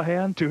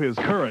Callahan to his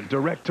current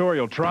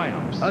directorial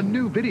triumphs. A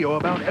new video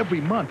about every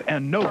month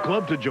and no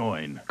club to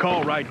join.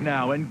 Call right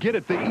now and get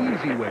it the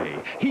easy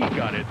way. He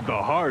got it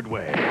the hard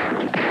way.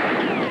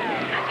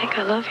 I think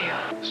I love you.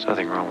 There's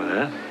nothing wrong with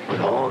that.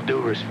 With all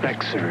due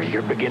respect, sir,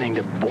 you're beginning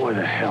to bore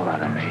the hell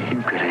out of me.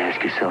 You could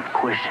ask yourself a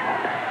question.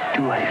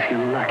 Do I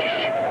feel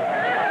lucky?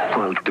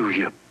 Well, do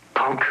you,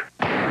 punk?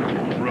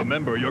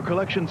 Remember, your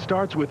collection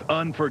starts with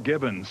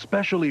Unforgiven,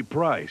 specially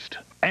priced.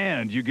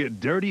 And you get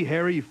Dirty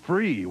Harry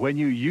free when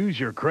you use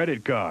your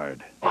credit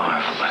card.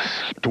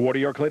 Marvelous. To order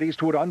your Clint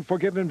Eastwood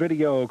Unforgiven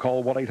video,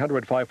 call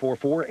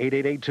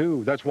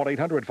 1-800-544-8882. That's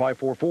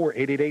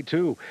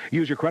 1-800-544-8882.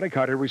 Use your credit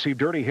card to receive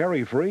Dirty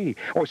Harry free.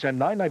 Or send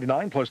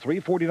 $9.99 plus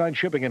 $3.49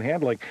 shipping and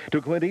handling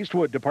to Clint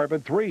Eastwood,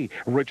 Department 3,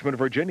 Richmond,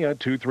 Virginia,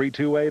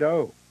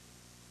 23280.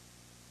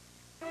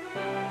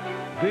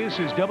 This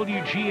is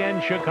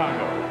WGN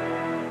Chicago.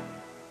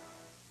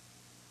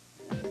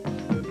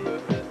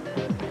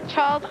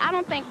 Charles, I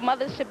don't think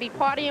mothers should be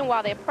partying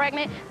while they're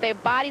pregnant. Their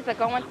bodies are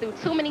going through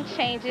too many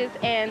changes,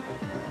 and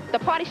the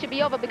party should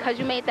be over because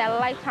you made that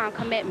lifetime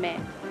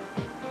commitment.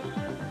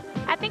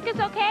 I think it's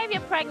okay if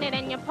you're pregnant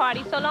and you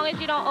party, so long as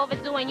you don't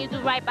overdo and you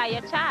do right by your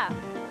child.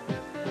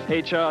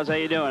 Hey, Charles, how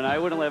you doing? I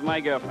wouldn't let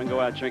my girlfriend go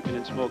out drinking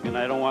and smoking.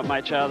 I don't want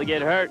my child to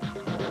get hurt. All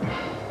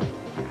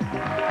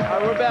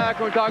right, we're back.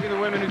 We're talking to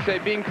women who say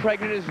being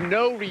pregnant is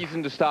no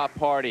reason to stop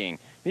partying.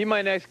 Meet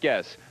my next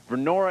guest,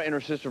 Vernora and her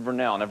sister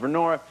Vernell. Now,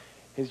 Vernora,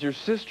 has your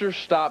sister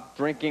stopped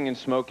drinking and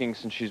smoking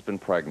since she's been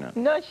pregnant?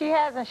 No, she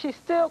hasn't. She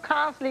still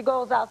constantly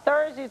goes out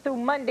Thursday through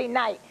Monday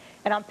night,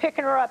 and I'm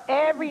picking her up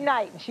every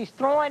night. And she's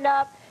throwing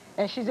up,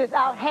 and she's just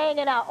out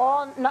hanging out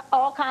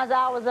all kinds of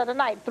hours of the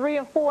night, 3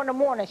 and 4 in the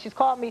morning. She's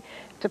called me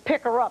to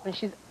pick her up, and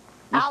she's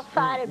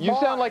outside at bars. You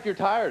sound like you're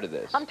tired of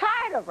this. I'm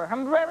tired of her.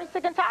 I'm very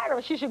sick and tired of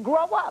her. She should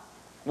grow up.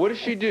 What does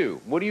she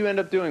do? What do you end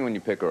up doing when you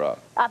pick her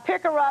up? I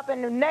pick her up,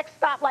 and the next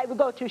stoplight we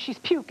go to, she's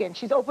puking.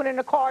 She's opening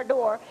the car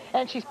door,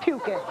 and she's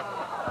puking.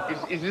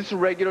 Is this a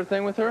regular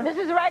thing with her? This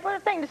is a regular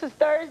thing. This is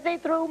Thursday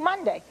through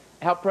Monday.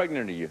 How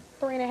pregnant are you?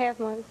 3.5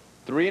 months.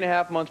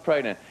 3.5 months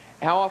pregnant.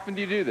 How often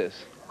do you do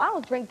this? I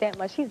don't drink that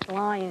much. He's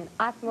lying.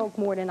 I smoke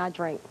more than I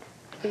drink.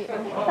 See,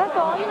 that's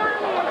all. You know what I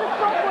mean? I just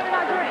smoke more than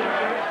I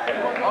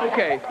drink.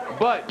 Okay,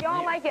 but... You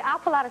don't like it? I'll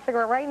pull out a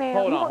cigarette right now.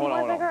 Hold on.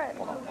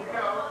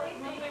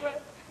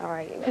 All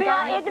right. See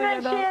how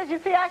ignorant she is? You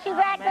see how she's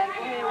acting?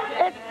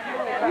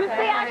 You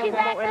see how she's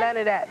acting? None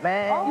of that,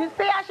 man. You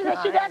see how she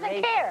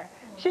doesn't care.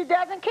 She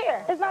doesn't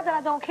care. It's not that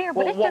I don't care,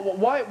 but it's just...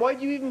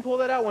 Why'd you even pull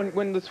that out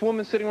when this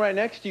woman sitting right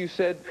next to you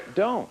said,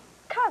 don't?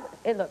 Cause,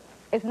 look,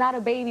 it's not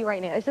a baby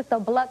right now. It's just a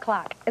blood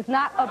clot. It's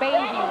not a baby.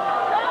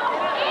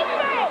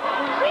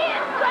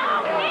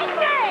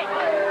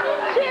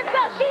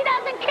 She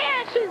doesn't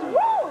care. She's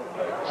rude.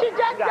 She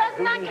just does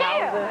not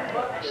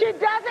care. She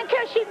doesn't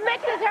care. She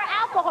mixes her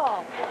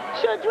alcohol.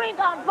 She'll drink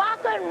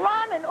vodka and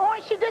rum and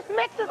orange. She just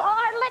mixes all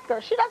her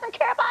liquor. She doesn't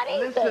care about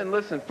anything.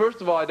 Listen.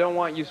 First of all, I don't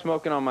want you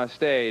smoking on my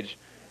stage.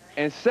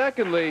 And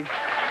secondly...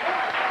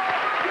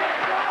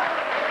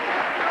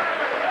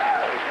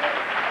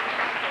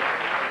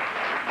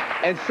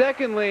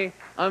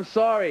 I'm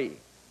sorry.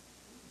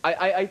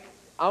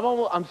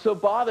 I'm so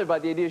bothered by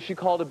the idea she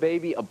called a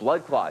baby a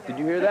blood clot. Did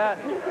you hear that?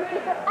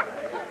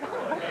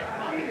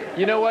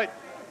 You know what?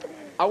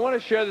 I want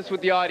to share this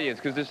with the audience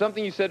because there's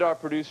something you said to our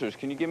producers.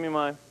 Can you give me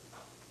my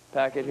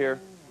packet here?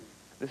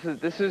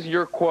 This is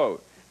your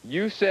quote.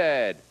 You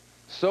said,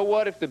 "So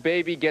what if the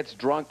baby gets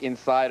drunk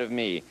inside of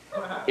me?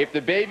 If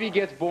the baby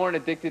gets born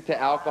addicted to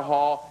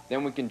alcohol,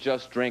 then we can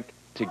just drink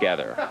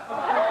together."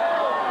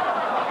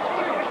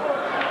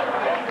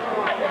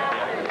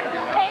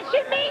 And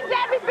she means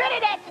every bit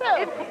of that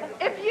too.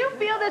 If you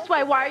feel this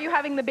way, why are you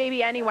having the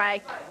baby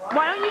anyway?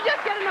 Why don't you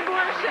just get an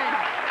abortion?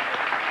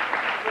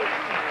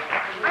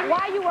 Why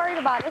are you worried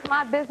about it? It's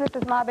my business,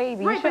 it's my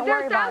baby. Right, you shouldn't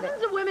worry about it. But there's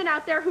thousands of women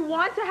out there who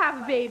want to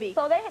have a baby.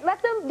 So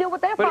let them deal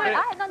with their part. I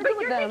had nothing to do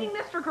with them. But you're taking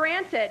this for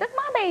granted. It's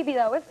my baby,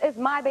 though. It's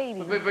my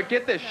baby. But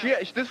get this.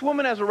 This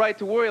woman has a right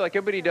to worry like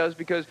everybody does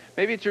because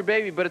maybe it's your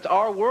baby, but it's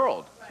our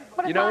world.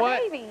 But you it's know my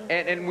what? baby.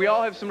 And we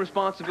all have some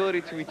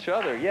responsibility to each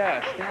other.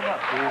 Yeah, stand up,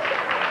 please.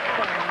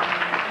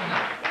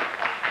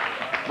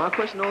 My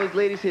question to all these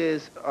ladies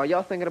is, are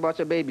y'all thinking about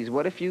your babies?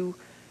 What if you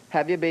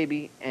have your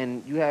baby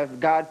and you have,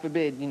 God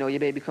forbid, you know, your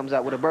baby comes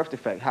out with a birth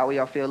defect? How will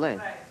y'all feel then?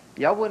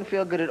 Y'all wouldn't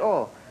feel good at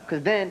all.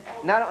 Because then,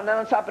 not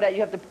on top of that, you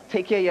have to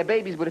take care of your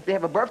babies, but if they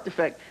have a birth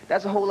defect,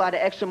 that's a whole lot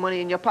of extra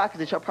money in your pockets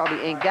that y'all probably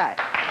ain't got.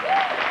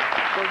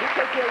 So just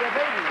take care of your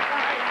babies.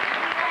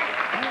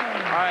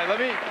 All right, let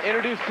me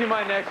introduce to you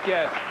my next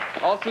guest.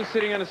 Also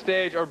sitting on the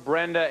stage are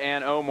Brenda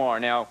and Omar.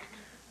 Now,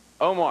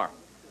 Omar.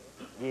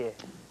 Yeah.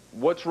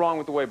 What's wrong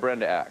with the way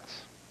Brenda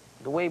acts?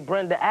 The way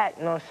Brenda acts,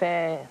 you know what I'm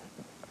saying?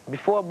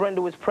 Before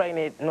Brenda was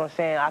pregnant, you know what I'm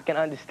saying, I can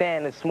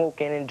understand the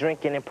smoking and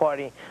drinking and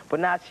partying.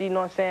 But now she, you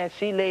know what I'm saying,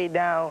 she laid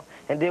down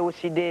and did what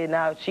she did.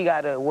 Now she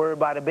got to worry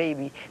about a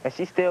baby. And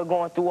she's still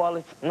going through all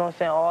this, you know what I'm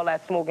saying, all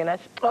that smoking.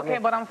 Okay,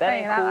 but I'm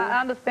saying, cool. I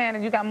understand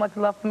that you got much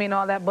love for me and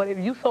all that, but if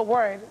you so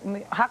worried,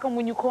 how come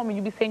when you call me,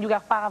 you be saying you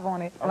got 5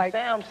 on it? I'm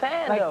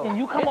saying, like, though. And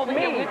you come over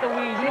here with the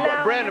weed.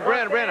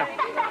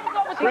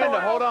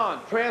 Brenda, hold on.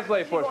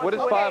 Translate for us. What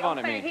does 5 on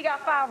it mean? He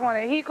got 5 on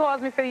it. He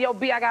calls me and says, yo,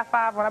 B, I got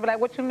 5 on it. I be like,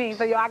 what you mean?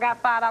 So, yo, I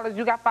got $5,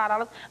 you got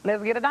 $5.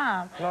 Let's get a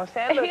dime. You know what I'm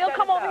saying? And he'll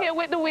come over here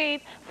with the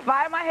weed,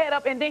 fire my head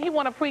up, and then he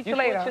want to preach you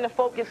later. You switching the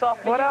focus off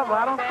of Whatever, you.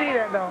 I don't see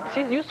that, though.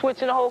 You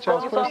switching the whole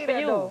focus off of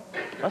you.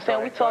 I'm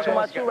saying, we talking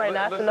about you right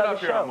now. That's another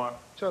show.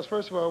 Charles,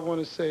 first of all, I want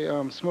to say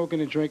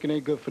smoking and drinking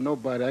ain't good for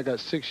nobody. I got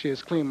 6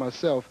 years clean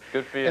myself.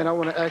 Good for you. And I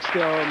want to ask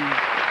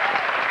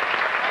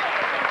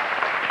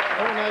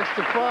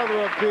the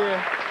father up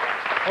there.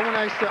 I want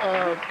to ask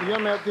the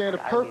young man up there in the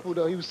purple,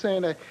 though. He was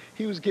saying that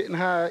he was getting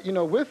high, you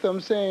know, with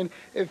them, saying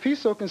if he's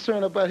so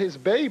concerned about his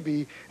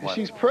baby and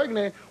she's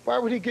pregnant, why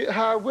would he get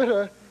high with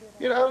her?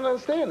 You know, I don't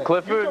understand that.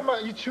 Clifford? You're talking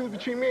about you choose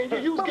between me and you.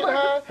 You was getting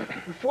high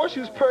before she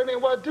was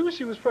pregnant. Why do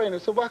she was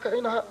pregnant? So why,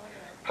 you know,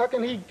 how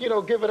can he, you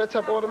know, give her that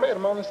type of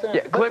ultimatum? I don't understand.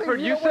 Yeah,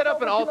 Clifford, you set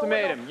up an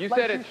ultimatum. You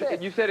said it's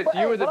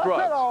you or the drugs. I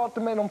set an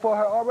ultimatum for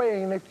her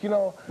already, and if you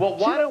know. Well,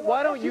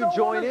 why don't you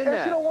join in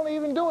that? She don't want to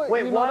even do it.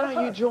 Wait, why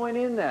don't you join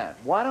in that?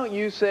 Why don't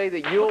you say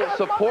that you'll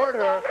support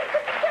her?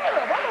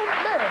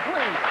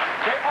 Please,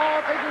 they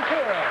all taken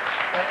care of,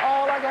 and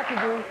all I got to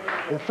do,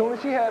 as soon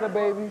as she had her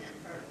babies,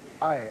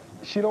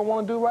 she don't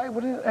want to do right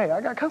with it. Hey,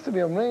 I got custody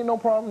of them. There ain't no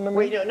problem to me.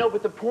 Wait, no,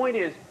 but the point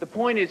is,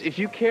 if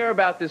you care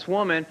about this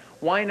woman,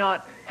 why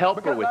not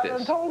help her with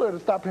this? I told her to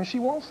stop, and she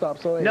won't stop.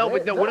 So no,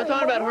 we're not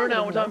talking about her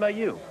now. We're talking about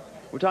you.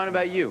 We're talking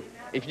about you.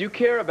 If you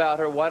care about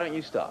her, why don't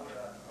you stop?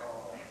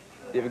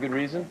 Do you have a good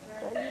reason?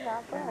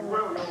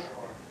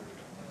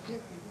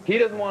 He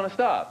doesn't want to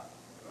stop.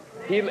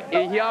 He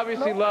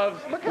obviously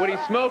loves what he's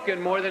smoking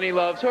more than he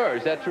loves her.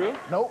 Is that true?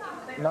 Nope.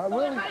 Not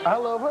really. I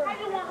love her. I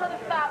do want her to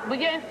stop, but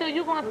yeah, and still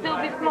you gonna still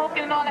be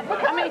smoking and all that.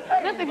 I mean,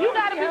 listen, if you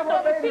gotta be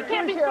strong, if she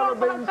can't be strong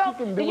for herself,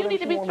 then you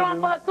need to be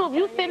strong for her too. If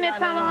you sitting there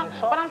telling her,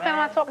 but I'm saying I'm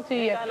not talking to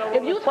you yet.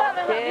 If you telling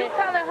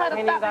her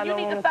to stop, then you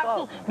need to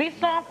stop too. Be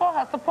strong for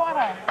her, support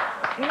her.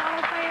 You know what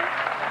I'm saying?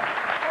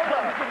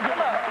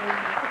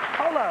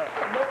 Hold up.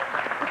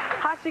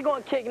 How she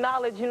gonna kick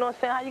knowledge, you know what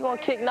I'm saying? How you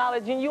gonna kick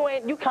knowledge and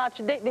you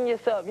contradicting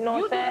yourself, you know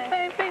what I'm saying? You do the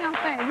same thing I'm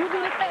saying. You do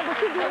the same, but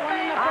you do the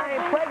same. I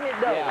ain't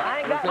pregnant though. Yeah. I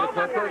ain't got oh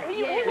my God.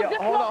 He was just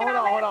smoking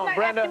hold on. like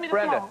Brenda.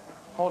 Smoke.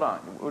 Hold on.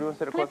 What do you want to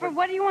say to Clifford? Clifford,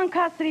 what do you want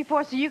custody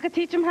for? So you could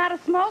teach him how to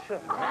smoke? The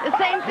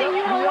same thing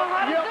you want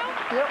how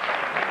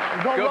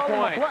to do? Good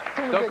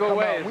point. Don't go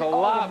away. There's a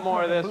lot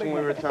more of this when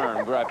we return.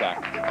 We'll be right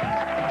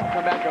back.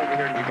 Come back over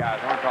here to you guys.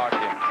 I want to talk to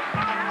you.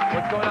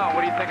 What's going on?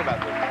 What do you think about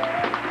this?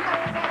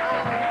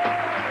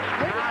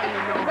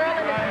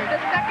 The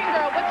second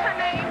girl, what's her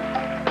name?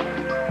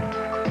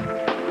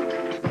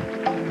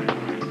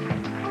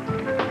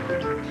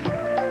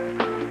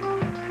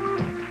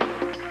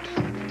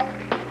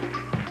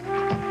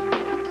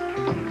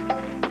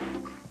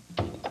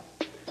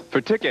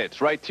 For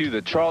tickets, write to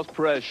the Charles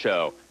Perez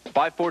Show,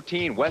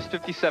 514 West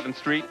 57th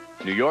Street,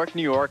 New York,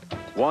 New York,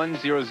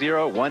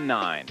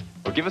 10019.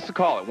 Or give us a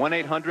call at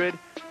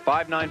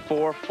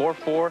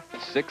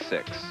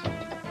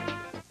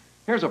 1-800-594-4466.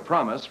 Here's a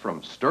promise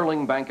from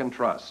Sterling Bank and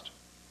Trust.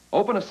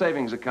 Open a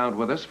savings account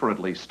with us for at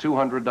least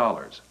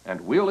 $200,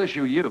 and we'll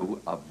issue you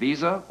a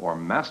Visa or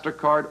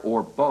MasterCard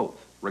or both,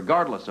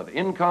 regardless of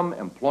income,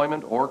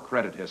 employment, or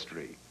credit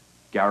history.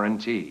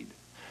 Guaranteed.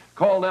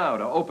 Call now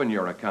to open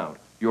your account.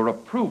 Your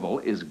approval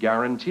is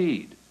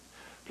guaranteed.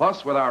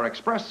 Plus, with our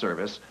express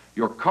service,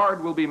 your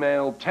card will be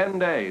mailed 10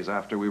 days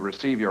after we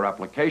receive your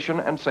application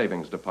and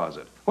savings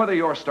deposit. Whether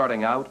you're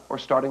starting out or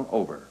starting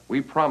over,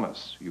 we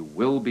promise you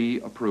will be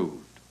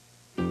approved.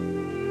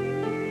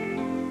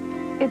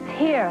 It's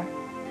here,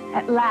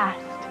 at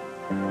last.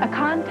 A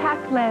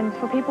contact lens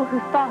for people who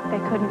thought they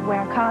couldn't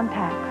wear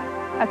contacts.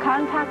 A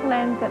contact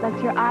lens that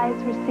lets your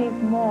eyes receive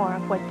more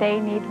of what they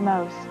need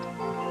most.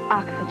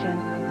 Oxygen.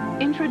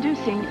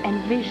 Introducing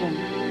Envision.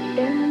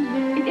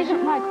 It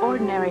isn't like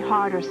ordinary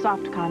hard or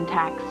soft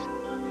contacts.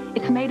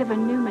 It's made of a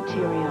new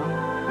material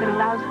that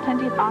allows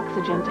plenty of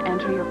oxygen to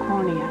enter your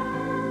cornea,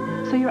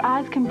 so your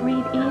eyes can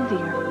breathe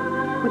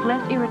easier, with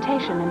less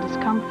irritation and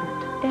discomfort.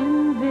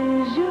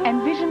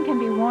 Envision can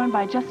be worn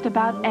by just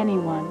about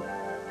anyone,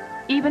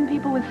 even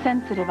people with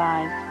sensitive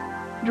eyes,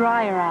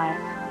 drier eyes,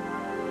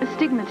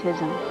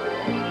 astigmatism.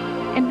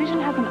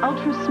 Envision has an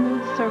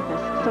ultra-smooth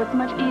surface, so it's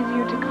much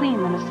easier to clean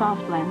than a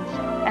soft lens,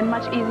 and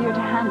much easier to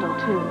handle,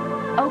 too.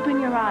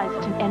 Open your eyes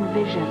to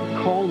Envision.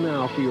 Call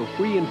now for your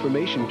free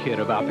information kit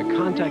about the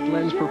contact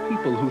lens for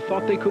people who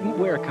thought they couldn't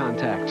wear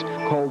contacts.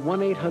 Call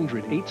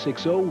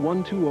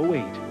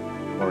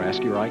 1-800-860-1208 or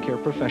ask your eye care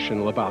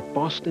professional about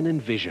Boston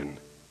Envision.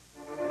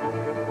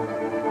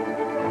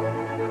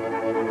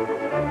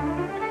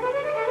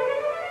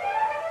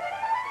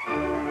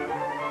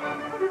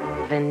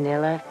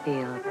 Vanilla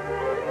Fields.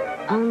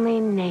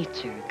 Only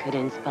nature could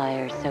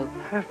inspire so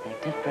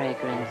perfect a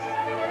fragrance.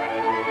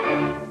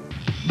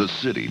 The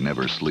city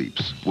never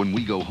sleeps. When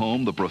we go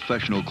home, the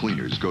professional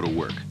cleaners go to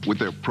work with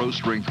their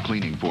pro-strength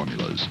cleaning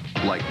formulas,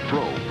 like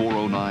Pro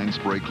 409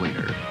 Spray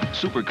Cleaner.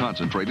 Super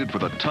concentrated for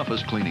the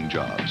toughest cleaning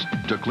jobs.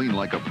 To clean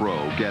like a pro,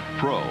 get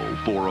Pro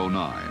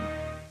 409.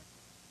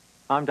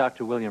 I'm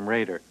Dr. William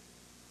Rader.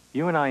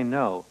 You and I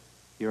know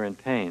you're in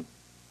pain.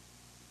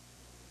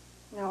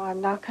 No, I'm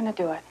not going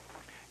to do it.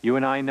 You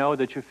and I know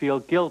that you feel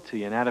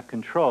guilty and out of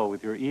control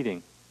with your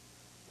eating.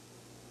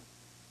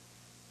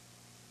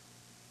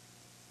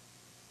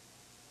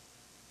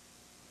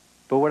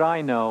 But what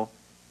I know,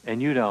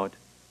 and you don't,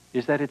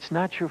 is that it's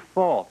not your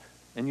fault,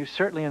 and you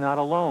certainly are not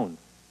alone.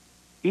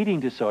 Eating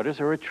disorders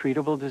are a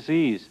treatable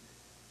disease.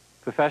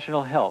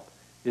 Professional help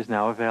is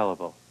now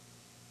available.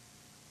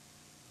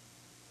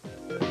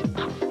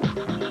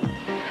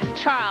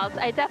 Charles,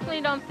 I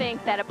definitely don't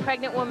think that a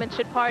pregnant woman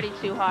should party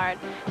too hard.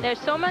 There's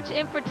so much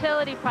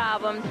infertility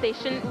problems, they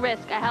shouldn't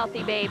risk a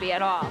healthy baby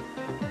at all.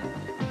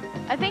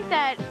 I think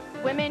that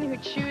women who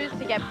choose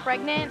to get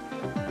pregnant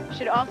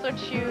should also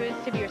choose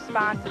to be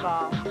responsible.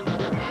 All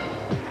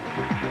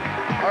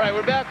right,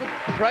 we're back with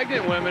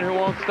pregnant women who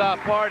won't stop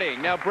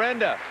partying. Now,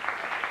 Brenda,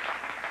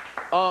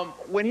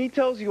 when he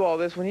tells you all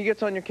this, when he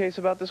gets on your case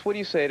about this, what do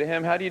you say to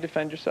him? How do you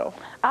defend yourself?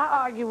 I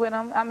argue with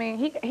him. I mean,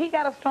 he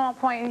got a strong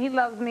point, and he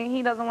loves me.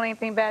 He doesn't want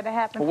anything bad to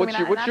happen Well, to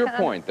me. what's your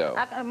point, though?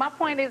 My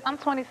point is, I'm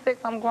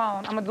 26. I'm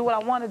grown. I'm gonna do what I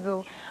want to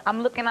do.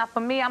 I'm looking out for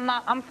me.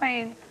 I'm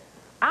saying,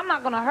 I'm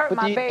not gonna hurt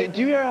my baby. Do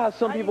you hear how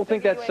some people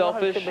think that's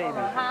selfish? Do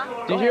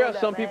you hear how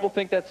some people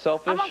think that's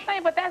selfish? I'm not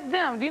saying, but that's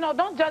them. You know,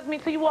 don't judge me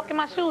till you walk in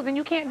my shoes, and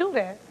you can't do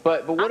that.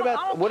 But what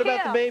about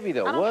the baby,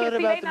 though? What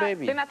about the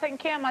baby? They're not taking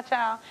care of my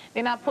child.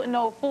 They're not putting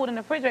no food in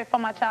the refrigerator for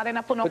my child. They're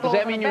not putting no But clothes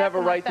does that mean you have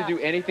a right to do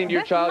anything to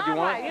your child you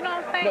want? Right. You know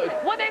what I'm saying?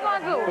 What they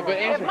gonna do?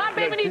 If my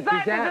baby needs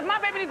diapers, I'm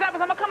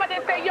gonna come out there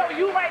and say, yo,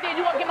 you right there,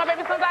 you gonna get my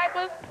baby some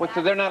diapers? What,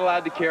 so they're not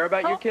allowed to care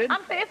about your kid?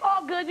 I'm saying it's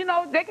all good, you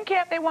know, they can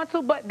care if they want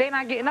to, but they're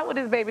not getting up with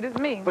this baby. This is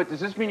me. But does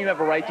this mean you have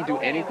a right to do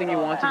anything you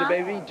want to the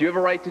baby? Do you have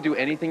a right to do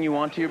anything you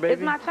want to your baby?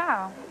 It's my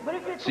child.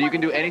 So you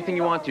can do anything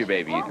you want to your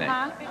baby, you think?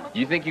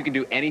 You think you can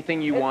do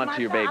anything you want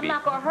to your baby? I'm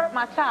not gonna hurt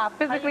my child.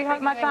 Physically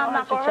hurt my child, I'm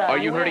not gonna hurt. Are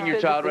you hurting your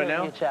child right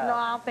now? No,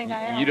 I don't think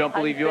I am. You don't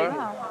believe you are?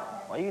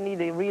 Well, you need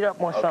to read up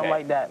on something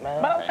like that,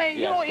 man. But I'm saying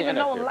you don't even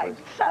know life.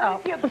 Shut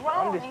up.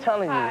 I'm just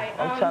telling you.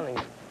 I'm telling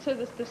you. To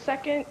the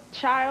second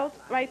child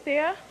right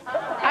there,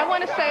 I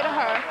want to say to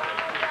her,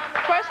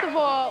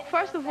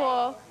 first of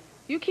all,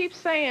 you keep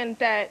saying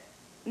that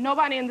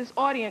nobody in this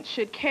audience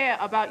should care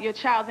about your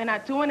child. They're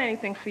not doing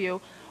anything for you.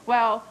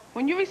 Well,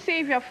 when you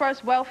receive your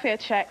first welfare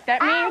check,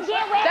 that means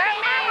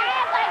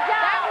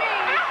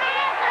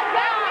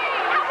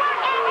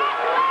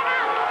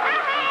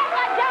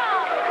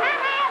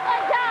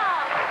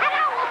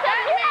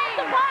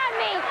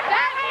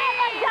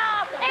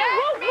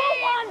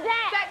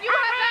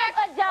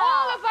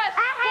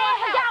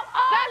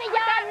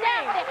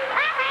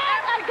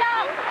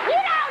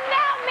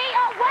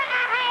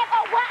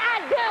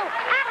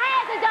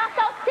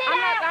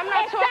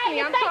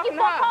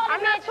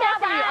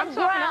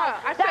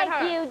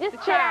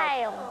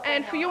child.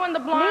 And for you and the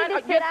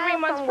blonde, you're 3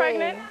 months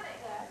pregnant?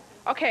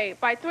 Okay,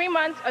 by 3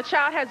 months, a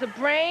child has a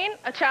brain,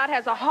 a child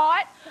has a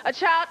heart, a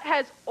child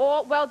has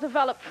all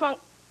well-developed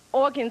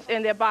organs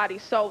in their body.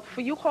 So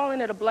for you calling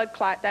it a blood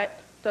clot,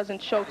 that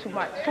doesn't show too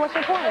much. So what's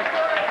your point?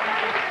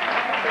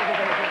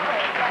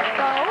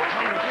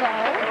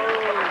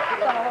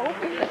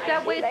 Instead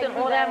of wasting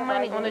all that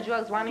money on the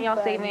drugs, why don't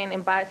y'all save it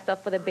and buy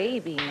stuff for the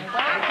baby? Go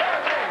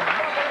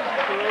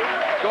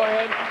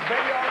ahead.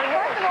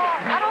 First of all,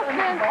 I don't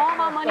spend all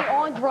my money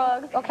on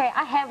drugs. Okay,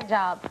 I have a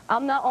job.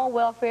 I'm not on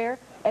welfare,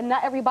 and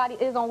not everybody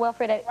is on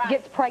welfare that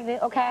gets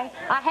pregnant, okay?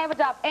 I have a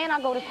job, and I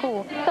go to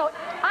school. So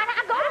I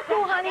go to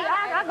school, honey.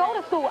 I go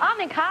to school. I'm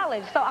in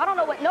college, so I don't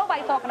know what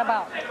nobody's talking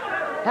about.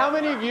 How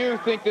many of you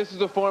think this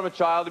is a form of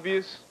child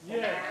abuse?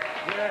 Yeah.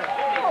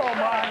 Oh,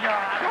 my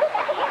God.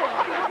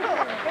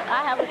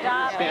 I have a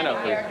job. Stand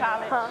up, please.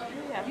 Huh?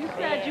 You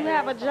said you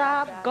have a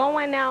job,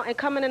 going out and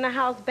coming in the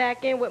house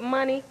back in with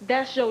money,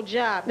 that's your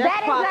job. That's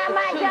That is not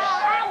my job.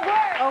 I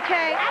work.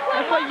 Okay?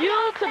 And for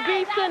you to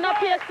be sitting up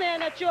here saying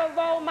that you're a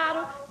role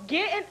model,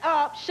 getting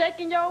up,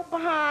 shaking your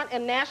behind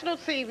in national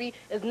TV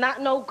is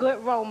not no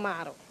good role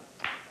model.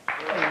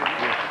 All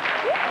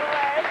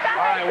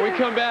right, when we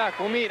come back,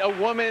 we'll meet a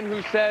woman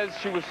who says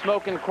she was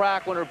smoking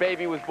crack when her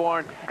baby was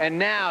born, and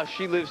now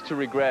she lives to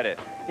regret it.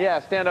 Yeah,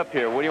 stand up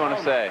here. What do you want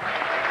to say?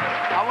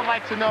 I would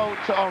like to know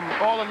to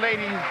all the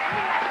ladies,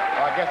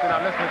 I guess they're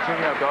not listening to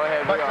me. No, go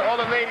ahead. But to all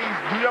the ladies,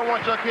 do y'all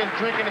want your kids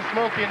drinking and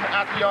smoking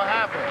after y'all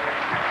have them?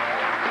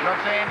 You know what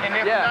I'm saying? And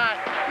if not,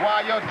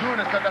 why y'all doing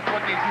this? Because that's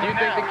what they do Do you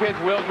think the kids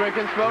will drink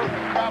and smoke?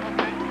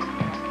 Probably.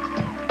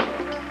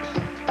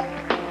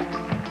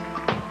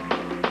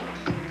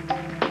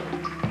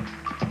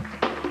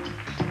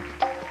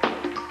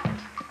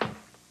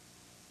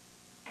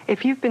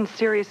 If you've been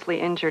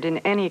seriously injured in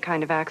any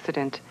kind of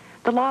accident,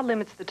 the law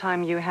limits the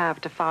time you have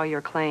to file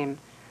your claim.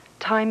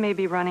 Time may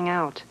be running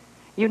out.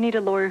 You need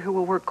a lawyer who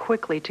will work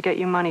quickly to get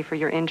you money for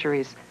your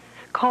injuries.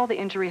 Call the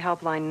Injury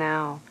Helpline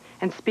now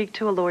and speak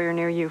to a lawyer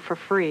near you for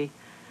free,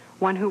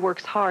 one who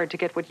works hard to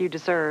get what you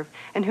deserve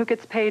and who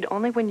gets paid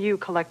only when you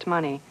collect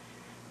money.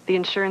 The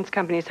insurance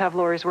companies have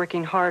lawyers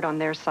working hard on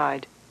their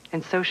side,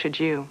 and so should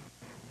you.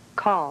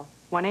 Call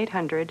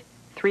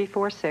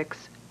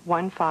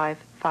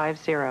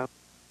 1-800-346-1550.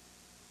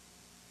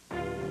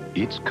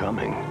 It's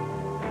coming.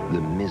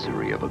 The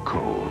misery of a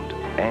cold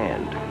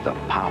and the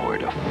power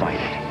to fight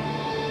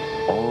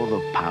it. All the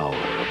power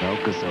of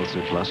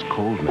Alka-Seltzer Plus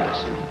cold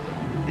medicine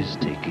is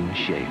taking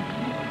shape.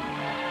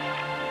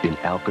 In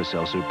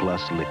Alka-Seltzer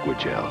Plus liquid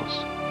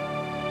gels.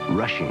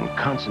 Rushing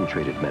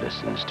concentrated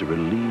medicines to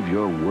relieve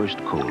your worst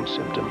cold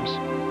symptoms.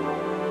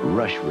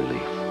 Rush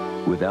relief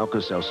with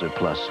Alka-Seltzer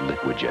Plus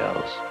liquid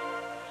gels.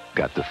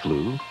 Got the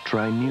flu?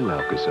 Try new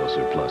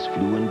Alka-Seltzer Plus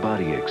flu and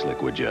body aches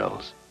liquid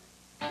gels.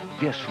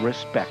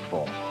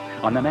 Disrespectful.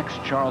 On the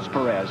next Charles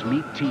Perez,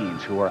 meet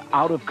teens who are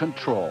out of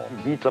control.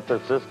 He beats up their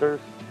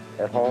sisters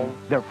at home.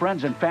 Their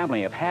friends and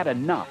family have had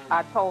enough.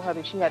 I told her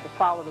that she had to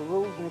follow the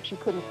rules, and if she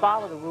couldn't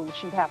follow the rules,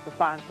 she'd have to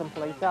find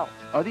someplace else.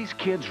 Are these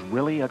kids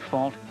really at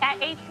fault?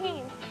 At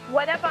 18,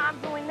 whatever I'm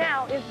doing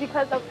now is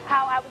because of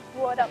how I was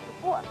brought up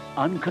before.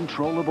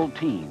 Uncontrollable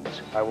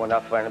teens. I will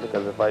not find him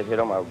because if I hit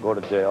him, I'll go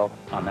to jail.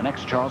 On the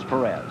next Charles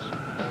Perez.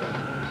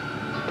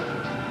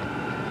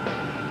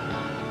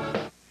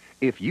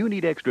 If you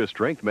need extra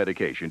strength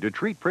medication to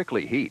treat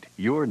prickly heat,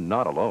 you're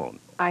not alone.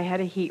 I had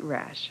a heat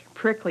rash.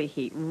 Prickly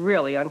heat,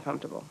 really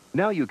uncomfortable.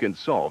 Now you can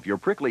solve your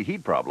prickly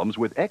heat problems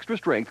with extra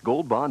strength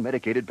Gold Bond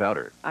medicated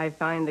powder. I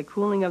find the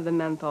cooling of the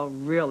menthol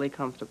really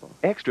comfortable.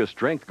 Extra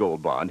strength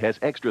Gold Bond has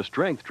extra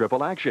strength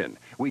triple action.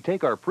 We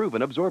take our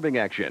proven absorbing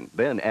action,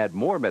 then add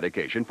more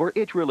medication for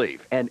itch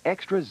relief and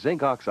extra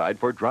zinc oxide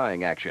for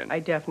drying action. I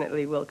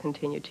definitely will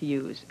continue to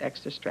use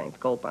extra strength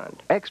Gold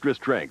Bond. Extra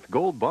strength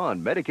Gold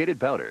Bond medicated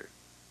powder.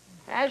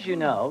 As you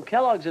know,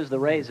 Kellogg's is the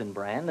raisin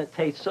brand that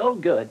tastes so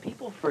good,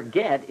 people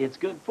forget it's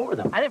good for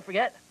them. I didn't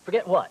forget.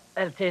 Forget what?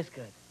 That it tastes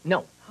good.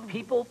 No,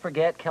 people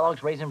forget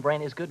Kellogg's Raisin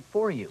Bran is good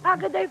for you. How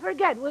could they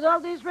forget? With all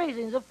these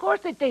raisins, of course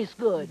they taste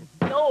good.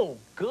 No,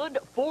 good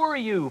for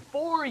you,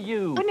 for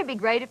you. Wouldn't it be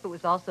great if it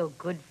was also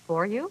good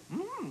for you?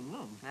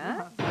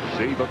 Huh?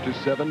 Save up to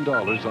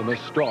 $7 on the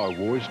Star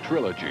Wars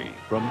trilogy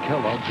from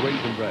Kellogg's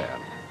Raisin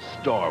Bran.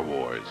 Star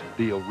Wars,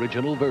 the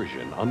original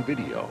version on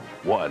video,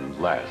 one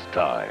last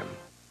time.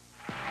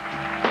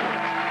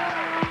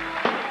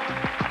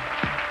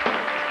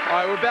 All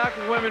right, we're back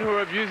with women who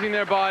are abusing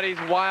their bodies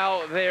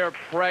while they are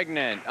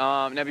pregnant.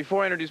 Now,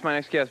 before I introduce my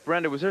next guest,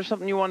 Brenda, was there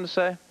something you wanted to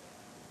say?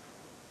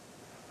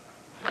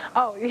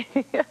 Oh, yeah,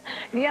 you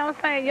know what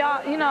I'm saying?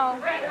 Y'all, you know,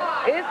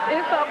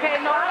 it's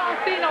okay. No, I don't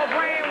see no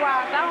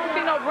brainwash. I don't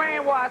see no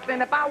brainwash.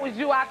 And if I was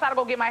you, I'd try to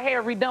go get my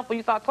hair redone before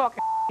you start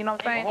talking, you know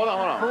what I'm saying? Hold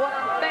on. But what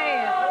I'm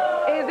saying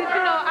is that,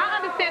 you know, I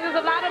understand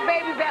there's a lot of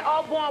babies that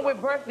are born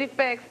with birth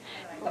defects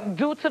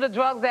due to the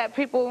drugs that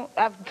people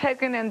have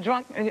taken and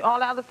drunk and all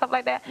that other stuff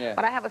like that. Yeah.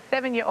 But I have a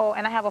 7-year-old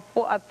and I have a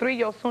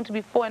 3-year-old, soon to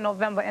be 4 in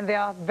November, and they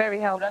are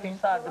very healthy. That's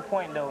beside the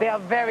point, though. They are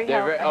very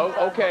healthy.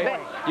 Okay.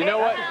 You know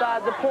what? That's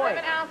beside the point.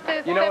 7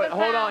 ounces, You know what?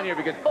 7 Hold on pounds, here,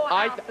 because 4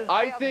 ounces.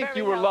 I think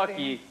you were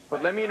lucky,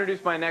 but let me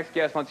introduce my next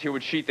guest. Let's hear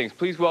what she thinks.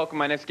 Please welcome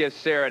my next guest,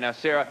 Sarah. Now,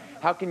 Sarah,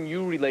 how can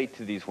you relate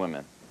to these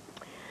women?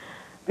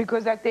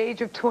 Because at the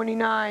age of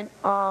 29,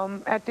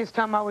 at this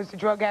time I was a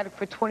drug addict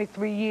for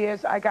 23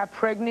 years. I got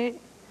pregnant,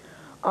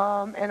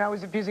 and I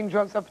was abusing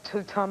drugs up to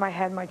the time I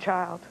had my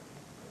child.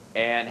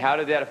 And how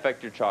did that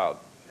affect your child?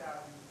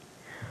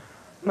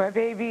 My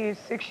baby is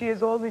 6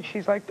 years old and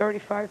she's like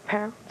 35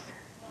 pounds.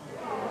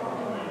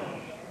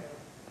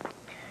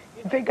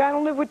 You think I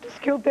don't live with this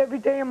guilt every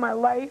day of my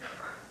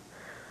life?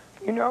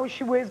 You know,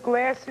 she wears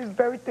glasses,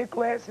 very thick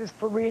glasses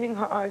for reading.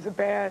 Her eyes are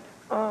bad.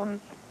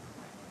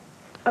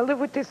 I live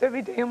with this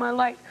every day of my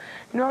life.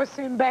 You know, I was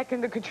sitting back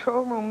in the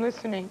control room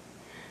listening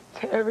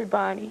to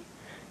everybody.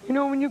 You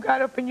know, when you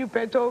got up and you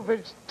bent over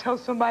to tell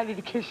somebody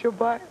to kiss your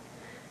butt?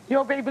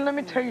 Yo, baby, let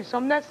me tell you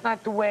something. That's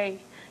not the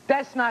way.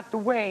 That's not the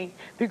way.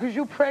 Because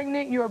you're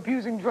pregnant, you're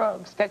abusing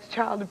drugs. That's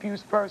child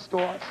abuse first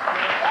off.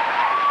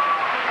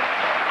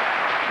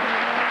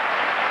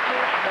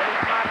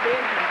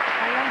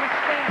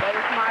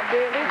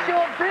 It's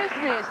your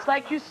business.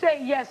 Like you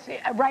say, yes,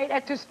 right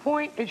at this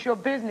point, it's your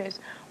business.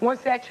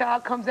 Once that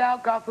child comes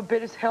out, God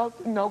forbid it's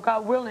healthy, no,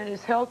 God willing,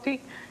 it's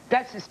healthy,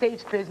 that's the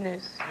state's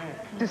business.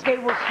 The state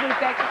will sweep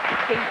that,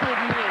 they did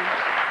me.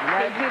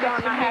 They did it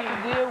to me. I have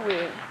to deal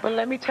with. But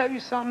let me tell you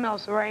something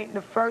else, right?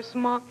 The first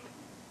month,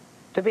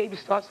 the baby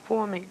starts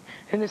forming.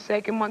 In the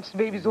second month, the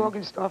baby's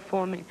organs start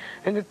forming.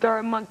 In the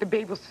third month, the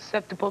baby's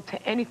susceptible to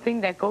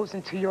anything that goes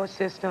into your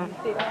system.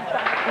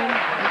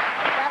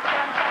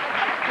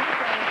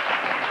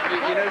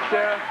 You know,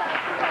 Sarah,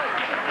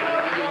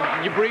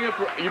 you bring up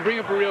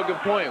a real good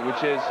point,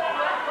 which is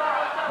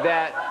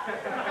that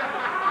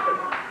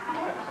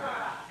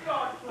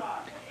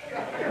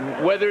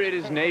whether it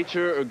is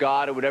nature or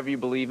God or whatever you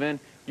believe in,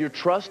 you're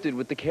trusted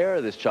with the care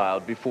of this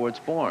child before it's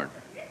born.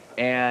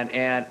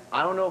 And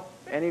I don't know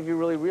if any of you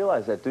really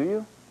realize that, do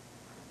you?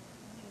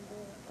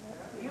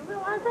 You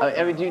realize that?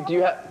 I mean, do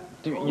you have...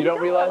 You don't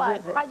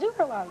realize it? I do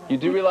realize it. You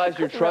do realize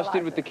you're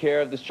trusted with the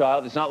care of this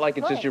child? It's not like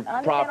it's just your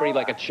property,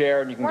 like a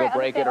chair, and you can go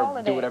break it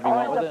or do whatever you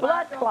want with it?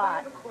 Blood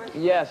clot.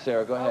 Yes,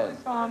 Sarah, go ahead.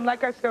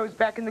 Like I said, I was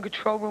back in the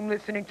control room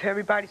listening to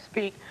everybody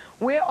speak.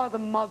 Where are the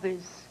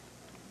mothers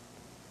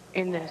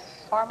in this?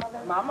 Our mother?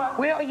 My mother.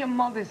 Where are your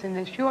mothers in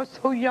this? You are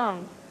so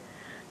young.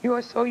 You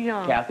are so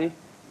young. Kathy?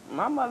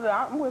 My mother,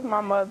 I'm with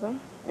my mother,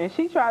 and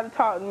she tried to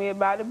talk to me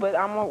about it, but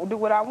I'm going to do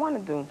what I want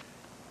to do.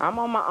 I'm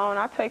on my own.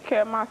 I take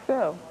care of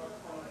myself.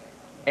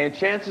 And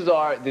chances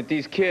are that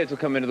these kids will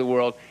come into the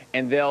world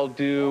and they'll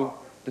do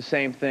the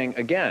same thing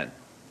again.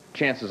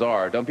 Chances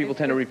are. Don't people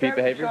tend to repeat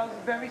behavior? I was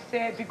very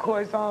sad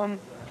because I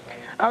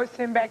was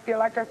sitting back there,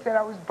 like I said,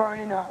 I was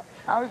burning up.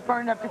 I was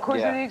burning up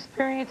because of the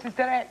experiences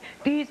that I had.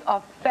 These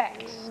are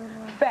facts.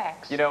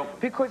 Facts. You know,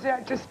 because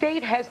the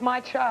state has my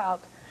child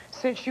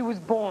since she was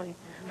born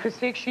for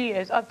 6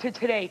 years up to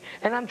today,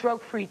 and I'm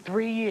drug-free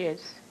 3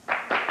 years.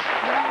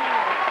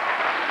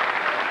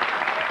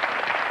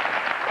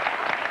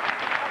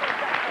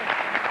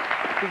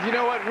 Because you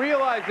know what?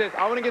 Realize this.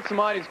 I want to get some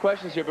audience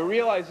questions here, but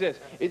realize this.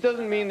 It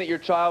doesn't mean that your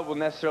child will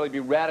necessarily be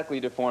radically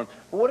deformed.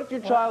 But what if your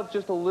child's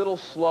just a little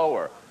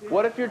slower?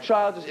 What if your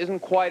child just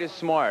isn't quite as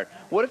smart?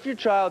 What if your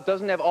child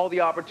doesn't have all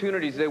the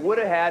opportunities they would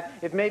have had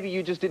if maybe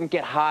you just didn't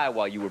get high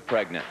while you were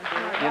pregnant?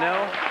 You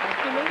know?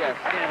 Yes,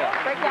 stand up.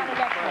 Break down the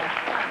next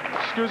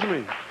one. Excuse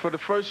me, for the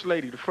first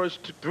lady, the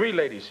first 3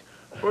 ladies.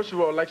 First of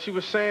all, like she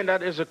was saying,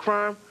 that is a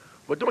crime.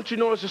 But don't you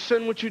know it's a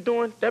sin what you're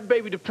doing? That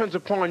baby depends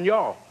upon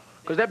y'all.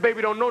 Because that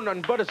baby don't know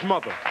nothing but his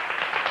mother.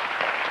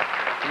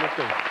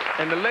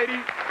 And the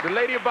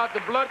lady about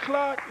the blood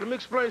clot, let me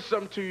explain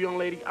something to you, young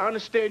lady. I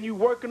understand you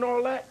work and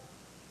all that,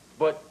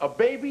 but a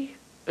baby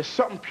is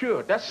something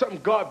pure. That's something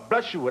God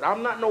bless you with.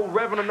 I'm not no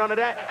reverend or none of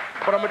that,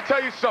 but I'm going to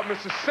tell you something,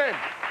 it's a sin.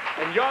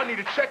 And y'all need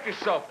to check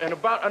yourself. And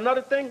about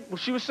another thing,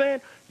 what she was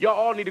saying, y'all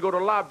all need to go to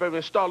the library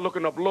and start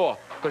looking up law,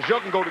 because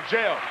y'all can go to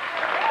jail.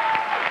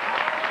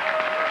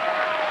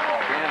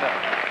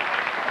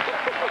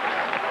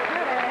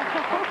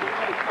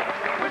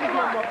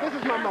 This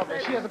is my mother.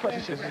 She has a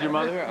question. This is your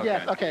mother? Okay.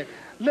 Yes, okay.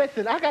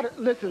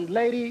 Listen,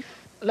 ladies,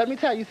 let me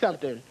tell you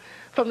something.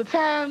 From the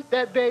time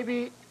that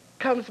baby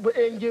comes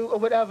within you or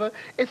whatever,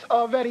 it's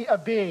already a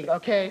being,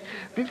 okay?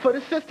 For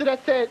the sister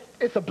that said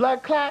it's a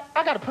blood clot,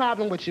 I got a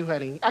problem with you,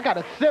 honey. I got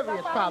a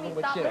serious problem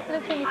with you.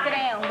 Listen to me, sit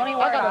down. Don't even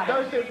worry I got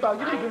about a serious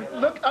problem. You need to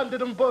look under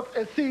them books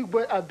and see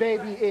what a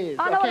baby is,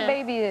 I know what a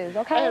baby is,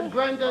 okay? And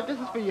Brenda, this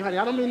is for you, honey.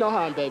 I don't mean no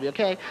harm, baby,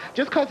 okay?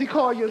 Just because he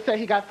called you and said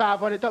he got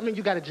 5 on it, don't mean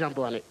you got to jump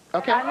on it,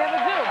 okay? I never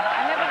do.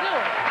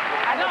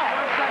 I don't.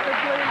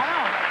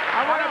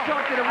 I want to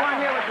talk to the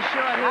one here with the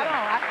short hair.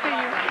 I see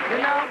you. You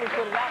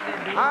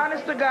know,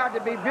 honest to God, to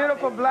be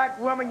beautiful black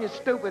women, you're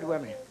stupid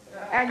women.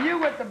 And you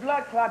with the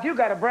blood clot, you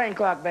got a brain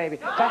clot, baby.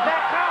 Because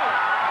that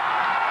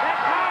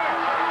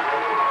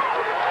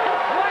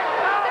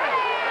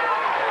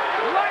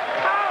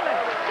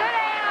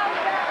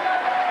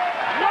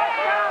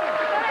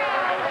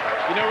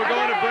You know, we're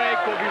going to break.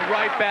 We'll be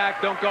right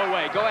back. Don't go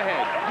away. Go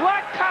ahead.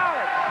 What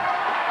college?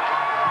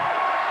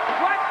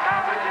 What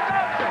college you go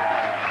to?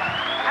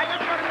 I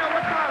just want to know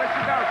what college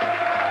you go to.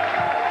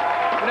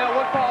 Now,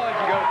 what college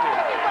you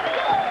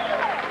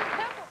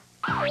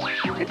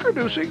go to?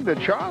 Introducing the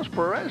Charles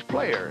Perez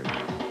Players.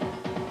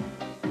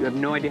 You have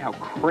no idea how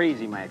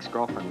crazy my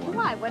ex-girlfriend was.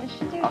 Why? What did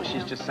she do? Oh,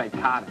 she's just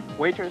psychotic.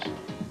 Waitress?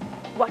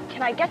 What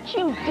can I get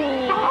you,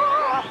 Dean?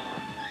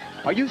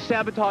 Are you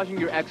sabotaging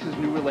your ex's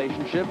new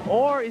relationship,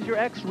 or is your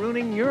ex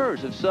ruining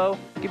yours? If so,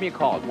 give me a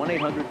call at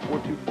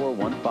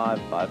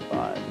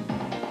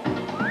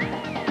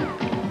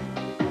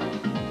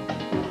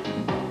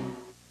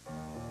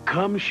 1-800-424-1555.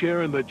 Come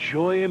share in the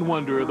joy and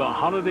wonder of the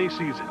holiday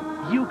season.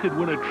 You could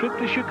win a trip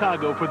to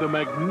Chicago for the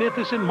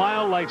magnificent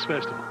Mile Lights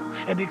Festival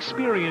and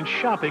experience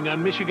shopping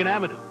on Michigan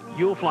Avenue.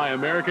 You'll fly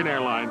American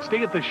Airlines,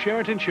 stay at the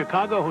Sheraton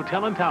Chicago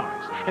Hotel and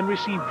Towers, and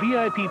receive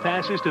VIP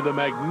passes to the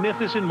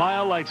magnificent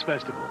Mile Lights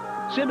Festival.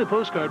 Send a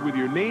postcard with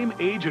your name,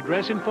 age,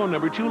 address, and phone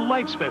number to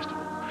Lights Festival,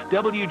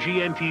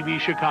 WGN-TV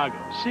Chicago,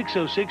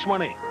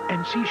 60618,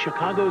 and see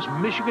Chicago's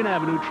Michigan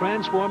Avenue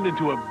transformed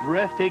into a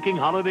breathtaking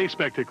holiday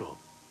spectacle.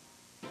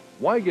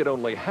 Why get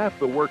only half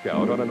the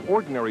workout on an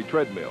ordinary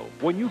treadmill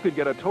when you could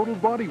get a total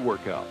body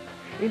workout?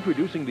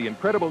 Introducing the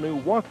incredible new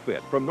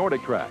WalkFit from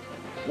Nordic Track.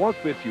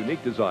 WalkFit's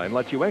unique design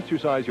lets you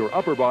exercise your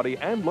upper body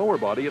and lower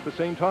body at the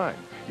same time.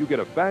 You get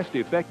a fast,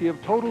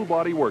 effective, total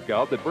body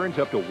workout that burns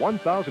up to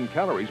 1,000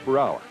 calories per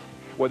hour.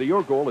 Whether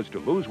your goal is to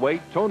lose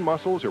weight, tone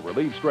muscles, or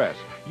relieve stress,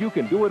 you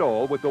can do it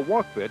all with the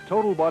WalkFit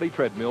Total Body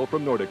Treadmill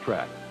from Nordic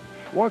Track.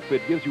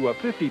 WalkFit gives you a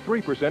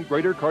 53%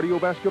 greater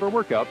cardiovascular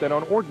workout than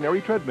on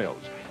ordinary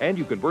treadmills, and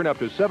you can burn up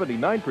to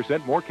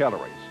 79% more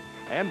calories.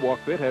 And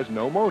WalkFit has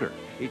no motor.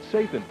 It's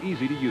safe and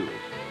easy to use.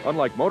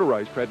 Unlike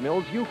motorized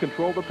treadmills, you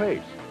control the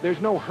pace.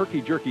 There's no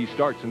herky-jerky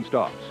starts and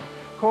stops.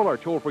 Call our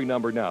toll-free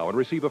number now and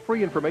receive a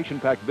free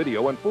information-packed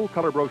video and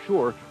full-color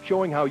brochure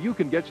showing how you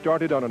can get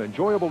started on an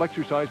enjoyable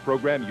exercise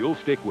program you'll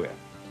stick with.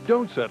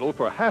 Don't settle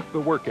for half the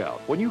workout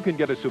when you can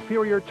get a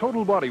superior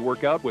total body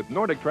workout with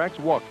Nordic Track's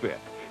WalkFit.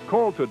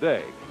 Call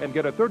today and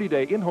get a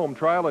 30-day in-home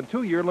trial and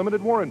 2-year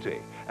limited warranty.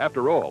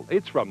 After all,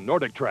 it's from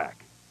Nordic Track.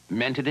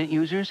 Mentadent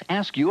users,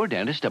 ask your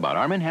dentist about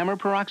Arm & Hammer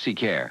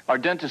Peroxycare. Our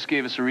dentist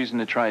gave us a reason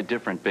to try a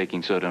different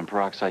baking soda and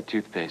peroxide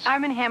toothpaste.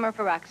 Arm & Hammer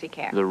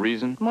Peroxycare. The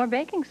reason? More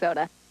baking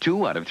soda.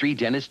 2 out of 3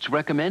 dentists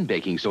recommend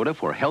baking soda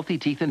for healthy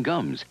teeth and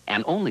gums.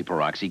 And only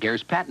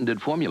Peroxycare's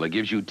patented formula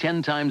gives you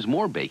 10 times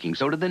more baking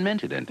soda than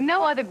Mentadent.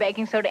 No other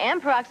baking soda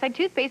and peroxide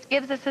toothpaste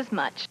gives us as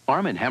much.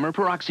 Arm & Hammer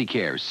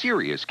Peroxycare,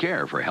 serious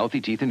care for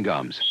healthy teeth and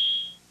gums.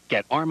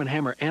 Get Arm &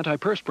 Hammer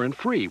antiperspirant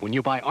free when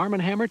you buy Arm &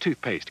 Hammer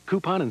toothpaste,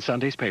 coupon and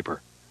Sunday's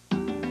paper.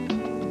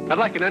 I'd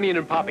like an onion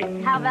and poppy.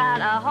 How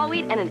about a whole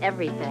wheat and an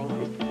everything?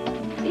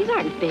 These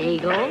aren't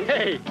bagels.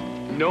 Hey,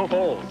 no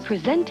holes.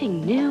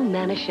 Presenting new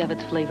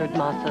Manischewitz flavored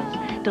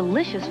matzos.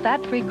 Delicious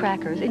fat-free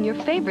crackers in your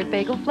favorite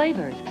bagel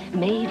flavors.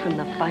 Made from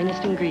the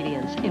finest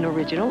ingredients in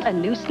original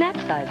and new snack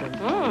sizes.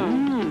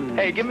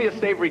 Hey, give me a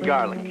savory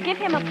garlic. Give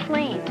him a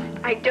plain.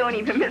 I don't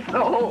even miss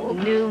the hole.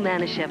 New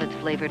Manischewitz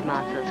flavored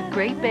matzos.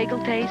 Great bagel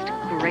taste,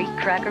 great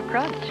cracker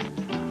crunch.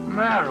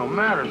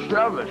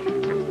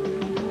 Manischewitz.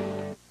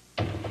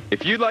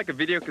 If you'd like a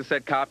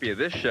videocassette copy of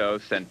this show,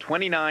 send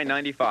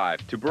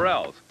 $29.95 to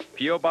Burrell's,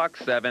 P.O.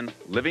 Box 7,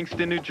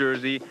 Livingston, New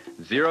Jersey,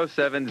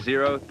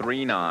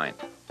 07039.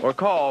 Or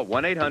call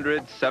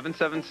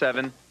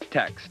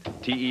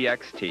 1-800-777-TEXT,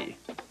 T-E-X-T.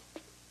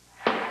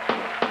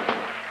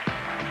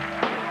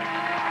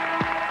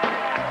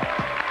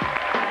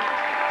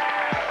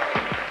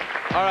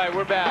 All right,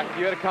 we're back.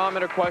 You had a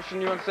comment or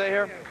question you want to say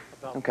here?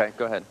 Okay,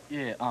 go ahead.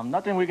 Yeah,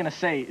 nothing we're going to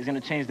say is going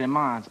to change their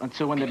minds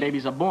until when the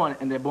babies are born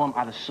and they're born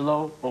either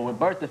slow or with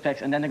birth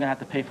defects, and then they're going to have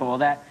to pay for all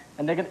that.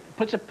 And they're going to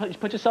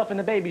put yourself in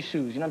the baby's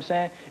shoes, you know what I'm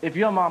saying? If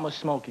your mom was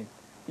smoking,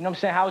 you know what I'm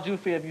saying? How would you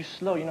feel if you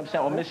slow, you know what I'm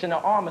saying? Or missing an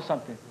arm or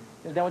something.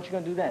 Is that what you're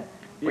going to do then?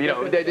 Well, you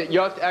know,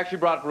 you actually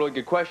brought up a really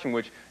good question,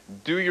 which,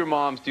 do your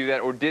moms do that,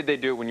 or did they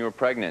do it when you were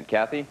pregnant?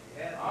 Kathy?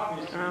 I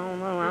don't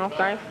know. I don't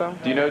think so.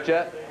 Do you know,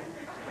 Jet?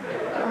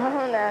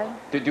 No.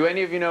 Do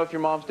any of you know if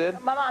your moms did?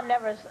 My mom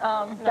never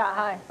got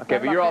high. Okay,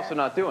 but you're also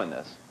not doing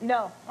this.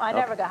 No, I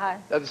never got high.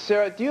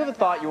 Sarah, do you have a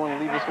thought you want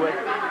to leave us with? She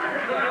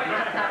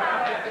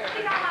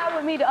got high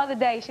with me the other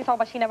day. She talked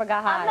about she never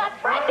got high. I'm not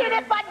pregnant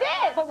if I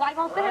did. But why you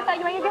gonna sit here and say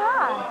you ain't get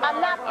high?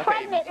 I'm not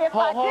pregnant if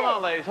I did. Hold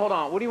on, ladies. Hold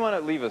on. What do you want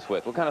to leave us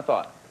with? What kind of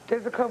thought?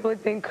 There's a couple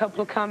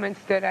of comments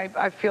that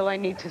I feel I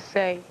need to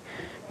say.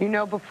 You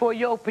know, before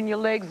you open your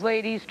legs,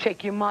 ladies,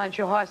 check your minds,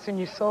 your hearts, and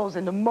your souls,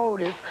 and the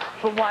motive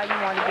for why you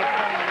want to get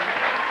pregnant.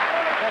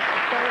 That's the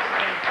first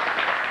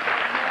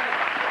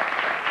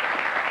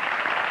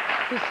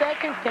thing. The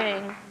second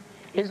thing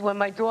is when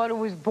my daughter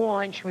was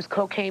born, she was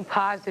cocaine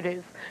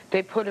positive.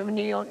 They put her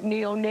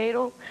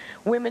neonatal.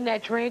 Women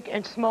that drink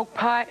and smoke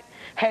pot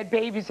had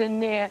babies in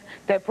there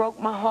that broke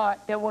my heart.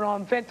 They were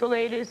on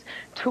ventilators.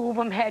 2 of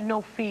them had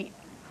no feet.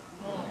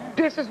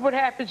 This is what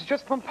happens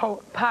just from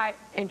pot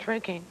and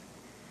drinking.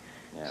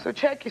 Yeah. So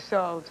check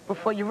yourselves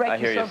before you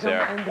wreck yourselves. I hear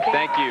you, Sarah.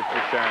 Thank you for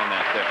sharing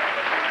that, Sarah.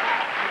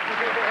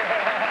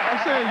 I'm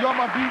saying y'all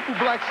my beautiful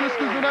black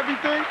sisters and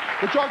everything,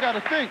 but y'all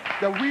gotta think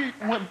that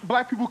when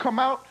black people come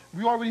out,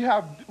 we already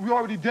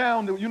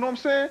down. You know what I'm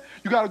saying?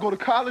 You gotta go to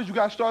college, you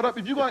gotta start up.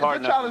 If your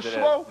child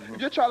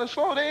is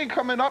slow, they ain't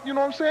coming up. You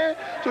know what I'm saying?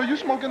 So you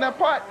smoking that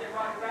pot,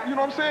 you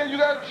know what I'm saying? You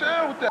gotta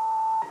chill with that.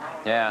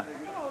 Yeah.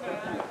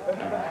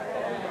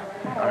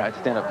 All right,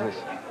 stand up, please.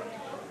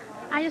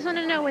 I just want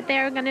to know what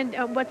they're gonna.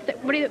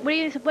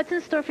 What's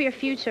in store for your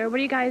future? What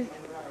are you guys?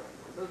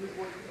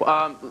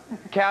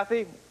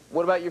 Kathy,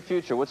 what about your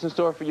future? What's in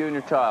store for you and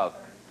your child?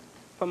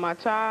 For my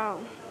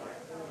child,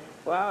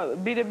 well,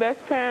 be the best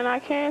parent I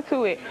can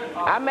to it.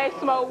 I may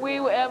smoke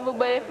weed, whatever,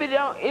 but if it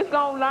don't, it's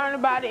gonna learn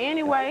about it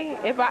anyway.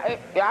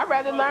 I'd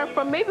rather learn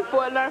from me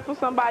before I learn from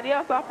somebody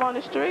else off on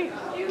the streets.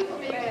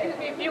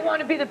 If you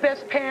want to be the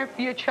best parent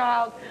for your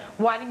child,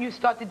 why didn't you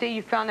start the day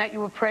you found out you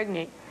were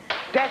pregnant?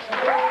 That's the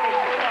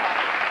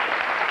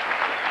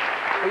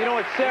Well, you know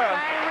what, Sarah? The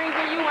same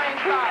reason you ain't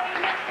stopped.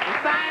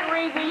 The same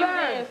reason you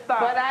didn't stop.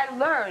 But I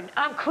learned.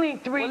 I'm clean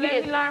 3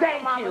 years.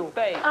 Thank you.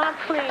 I'm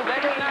clean 3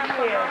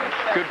 years.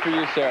 Good for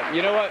you, Sarah.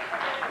 You know what,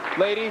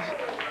 ladies?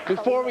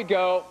 Before we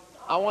go,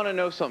 I want to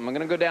know something. I'm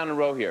going to go down the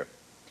row here.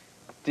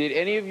 Did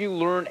any of you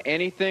learn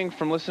anything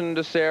from listening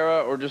to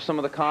Sarah or just some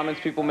of the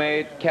comments people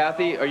made?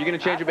 Kathy, are you going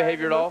to change your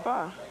behavior at all?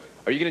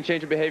 Are you going to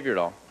change your behavior at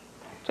all?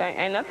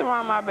 Ain't nothing wrong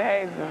with my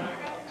behavior.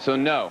 So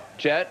no.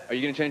 Jet, are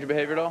you going to change your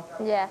behavior at all?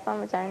 Yes, I'm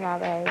going to change my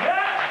behavior.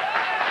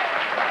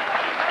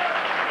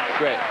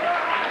 Great.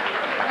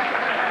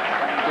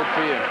 Good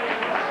for you.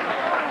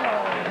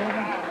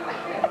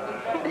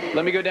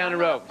 Let me go down the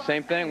row.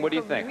 Same thing. What do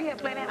you think?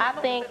 I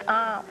think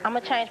I'm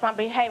going to change my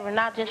behavior,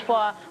 not just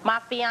for my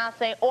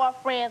fiance or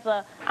friends.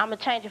 I'm going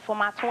to change it for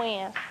my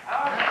twins.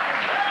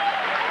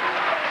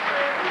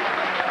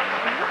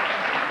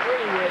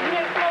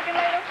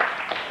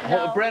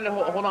 Brandon,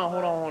 hold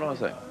on a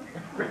second.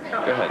 Go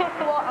ahead.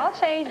 Well, I'll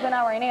change, but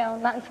not right now.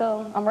 Not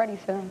until I'm ready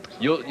to.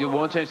 You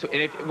won't change.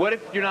 And what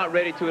if you're not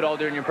ready to at all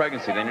during your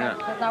pregnancy? Then you're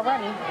not. I'm not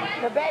ready.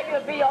 The baby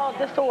will be all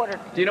disordered.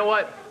 Do you know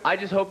what? I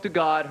just hope to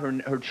God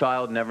her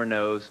child never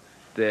knows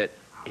that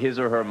his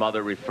or her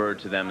mother referred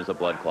to them as a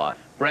blood clot.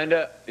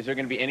 Brenda, is there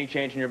going to be any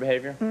change in your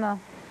behavior? No.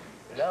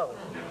 No.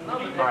 All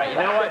right. You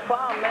know what?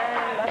 Problem,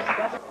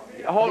 man.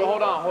 Hold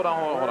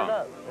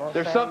on.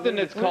 There's something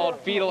that's called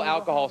fetal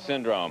alcohol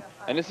syndrome.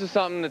 And this is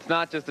something that's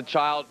not just a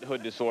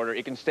childhood disorder.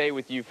 It can stay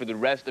with you for the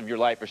rest of your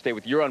life or stay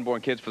with your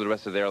unborn kids for the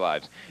rest of their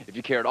lives. If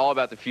you care at all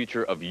about the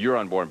future of your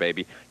unborn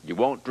baby, you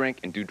won't drink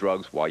and do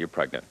drugs while you're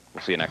pregnant.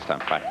 We'll see you next time.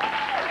 Bye.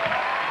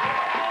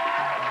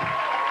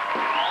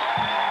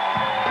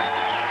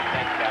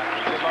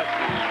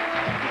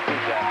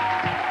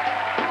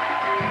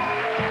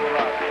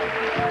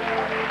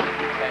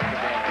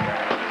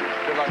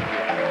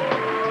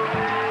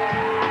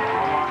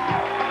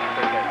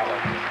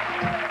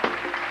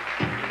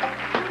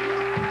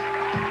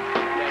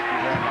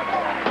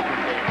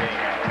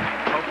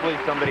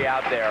 Somebody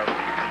out there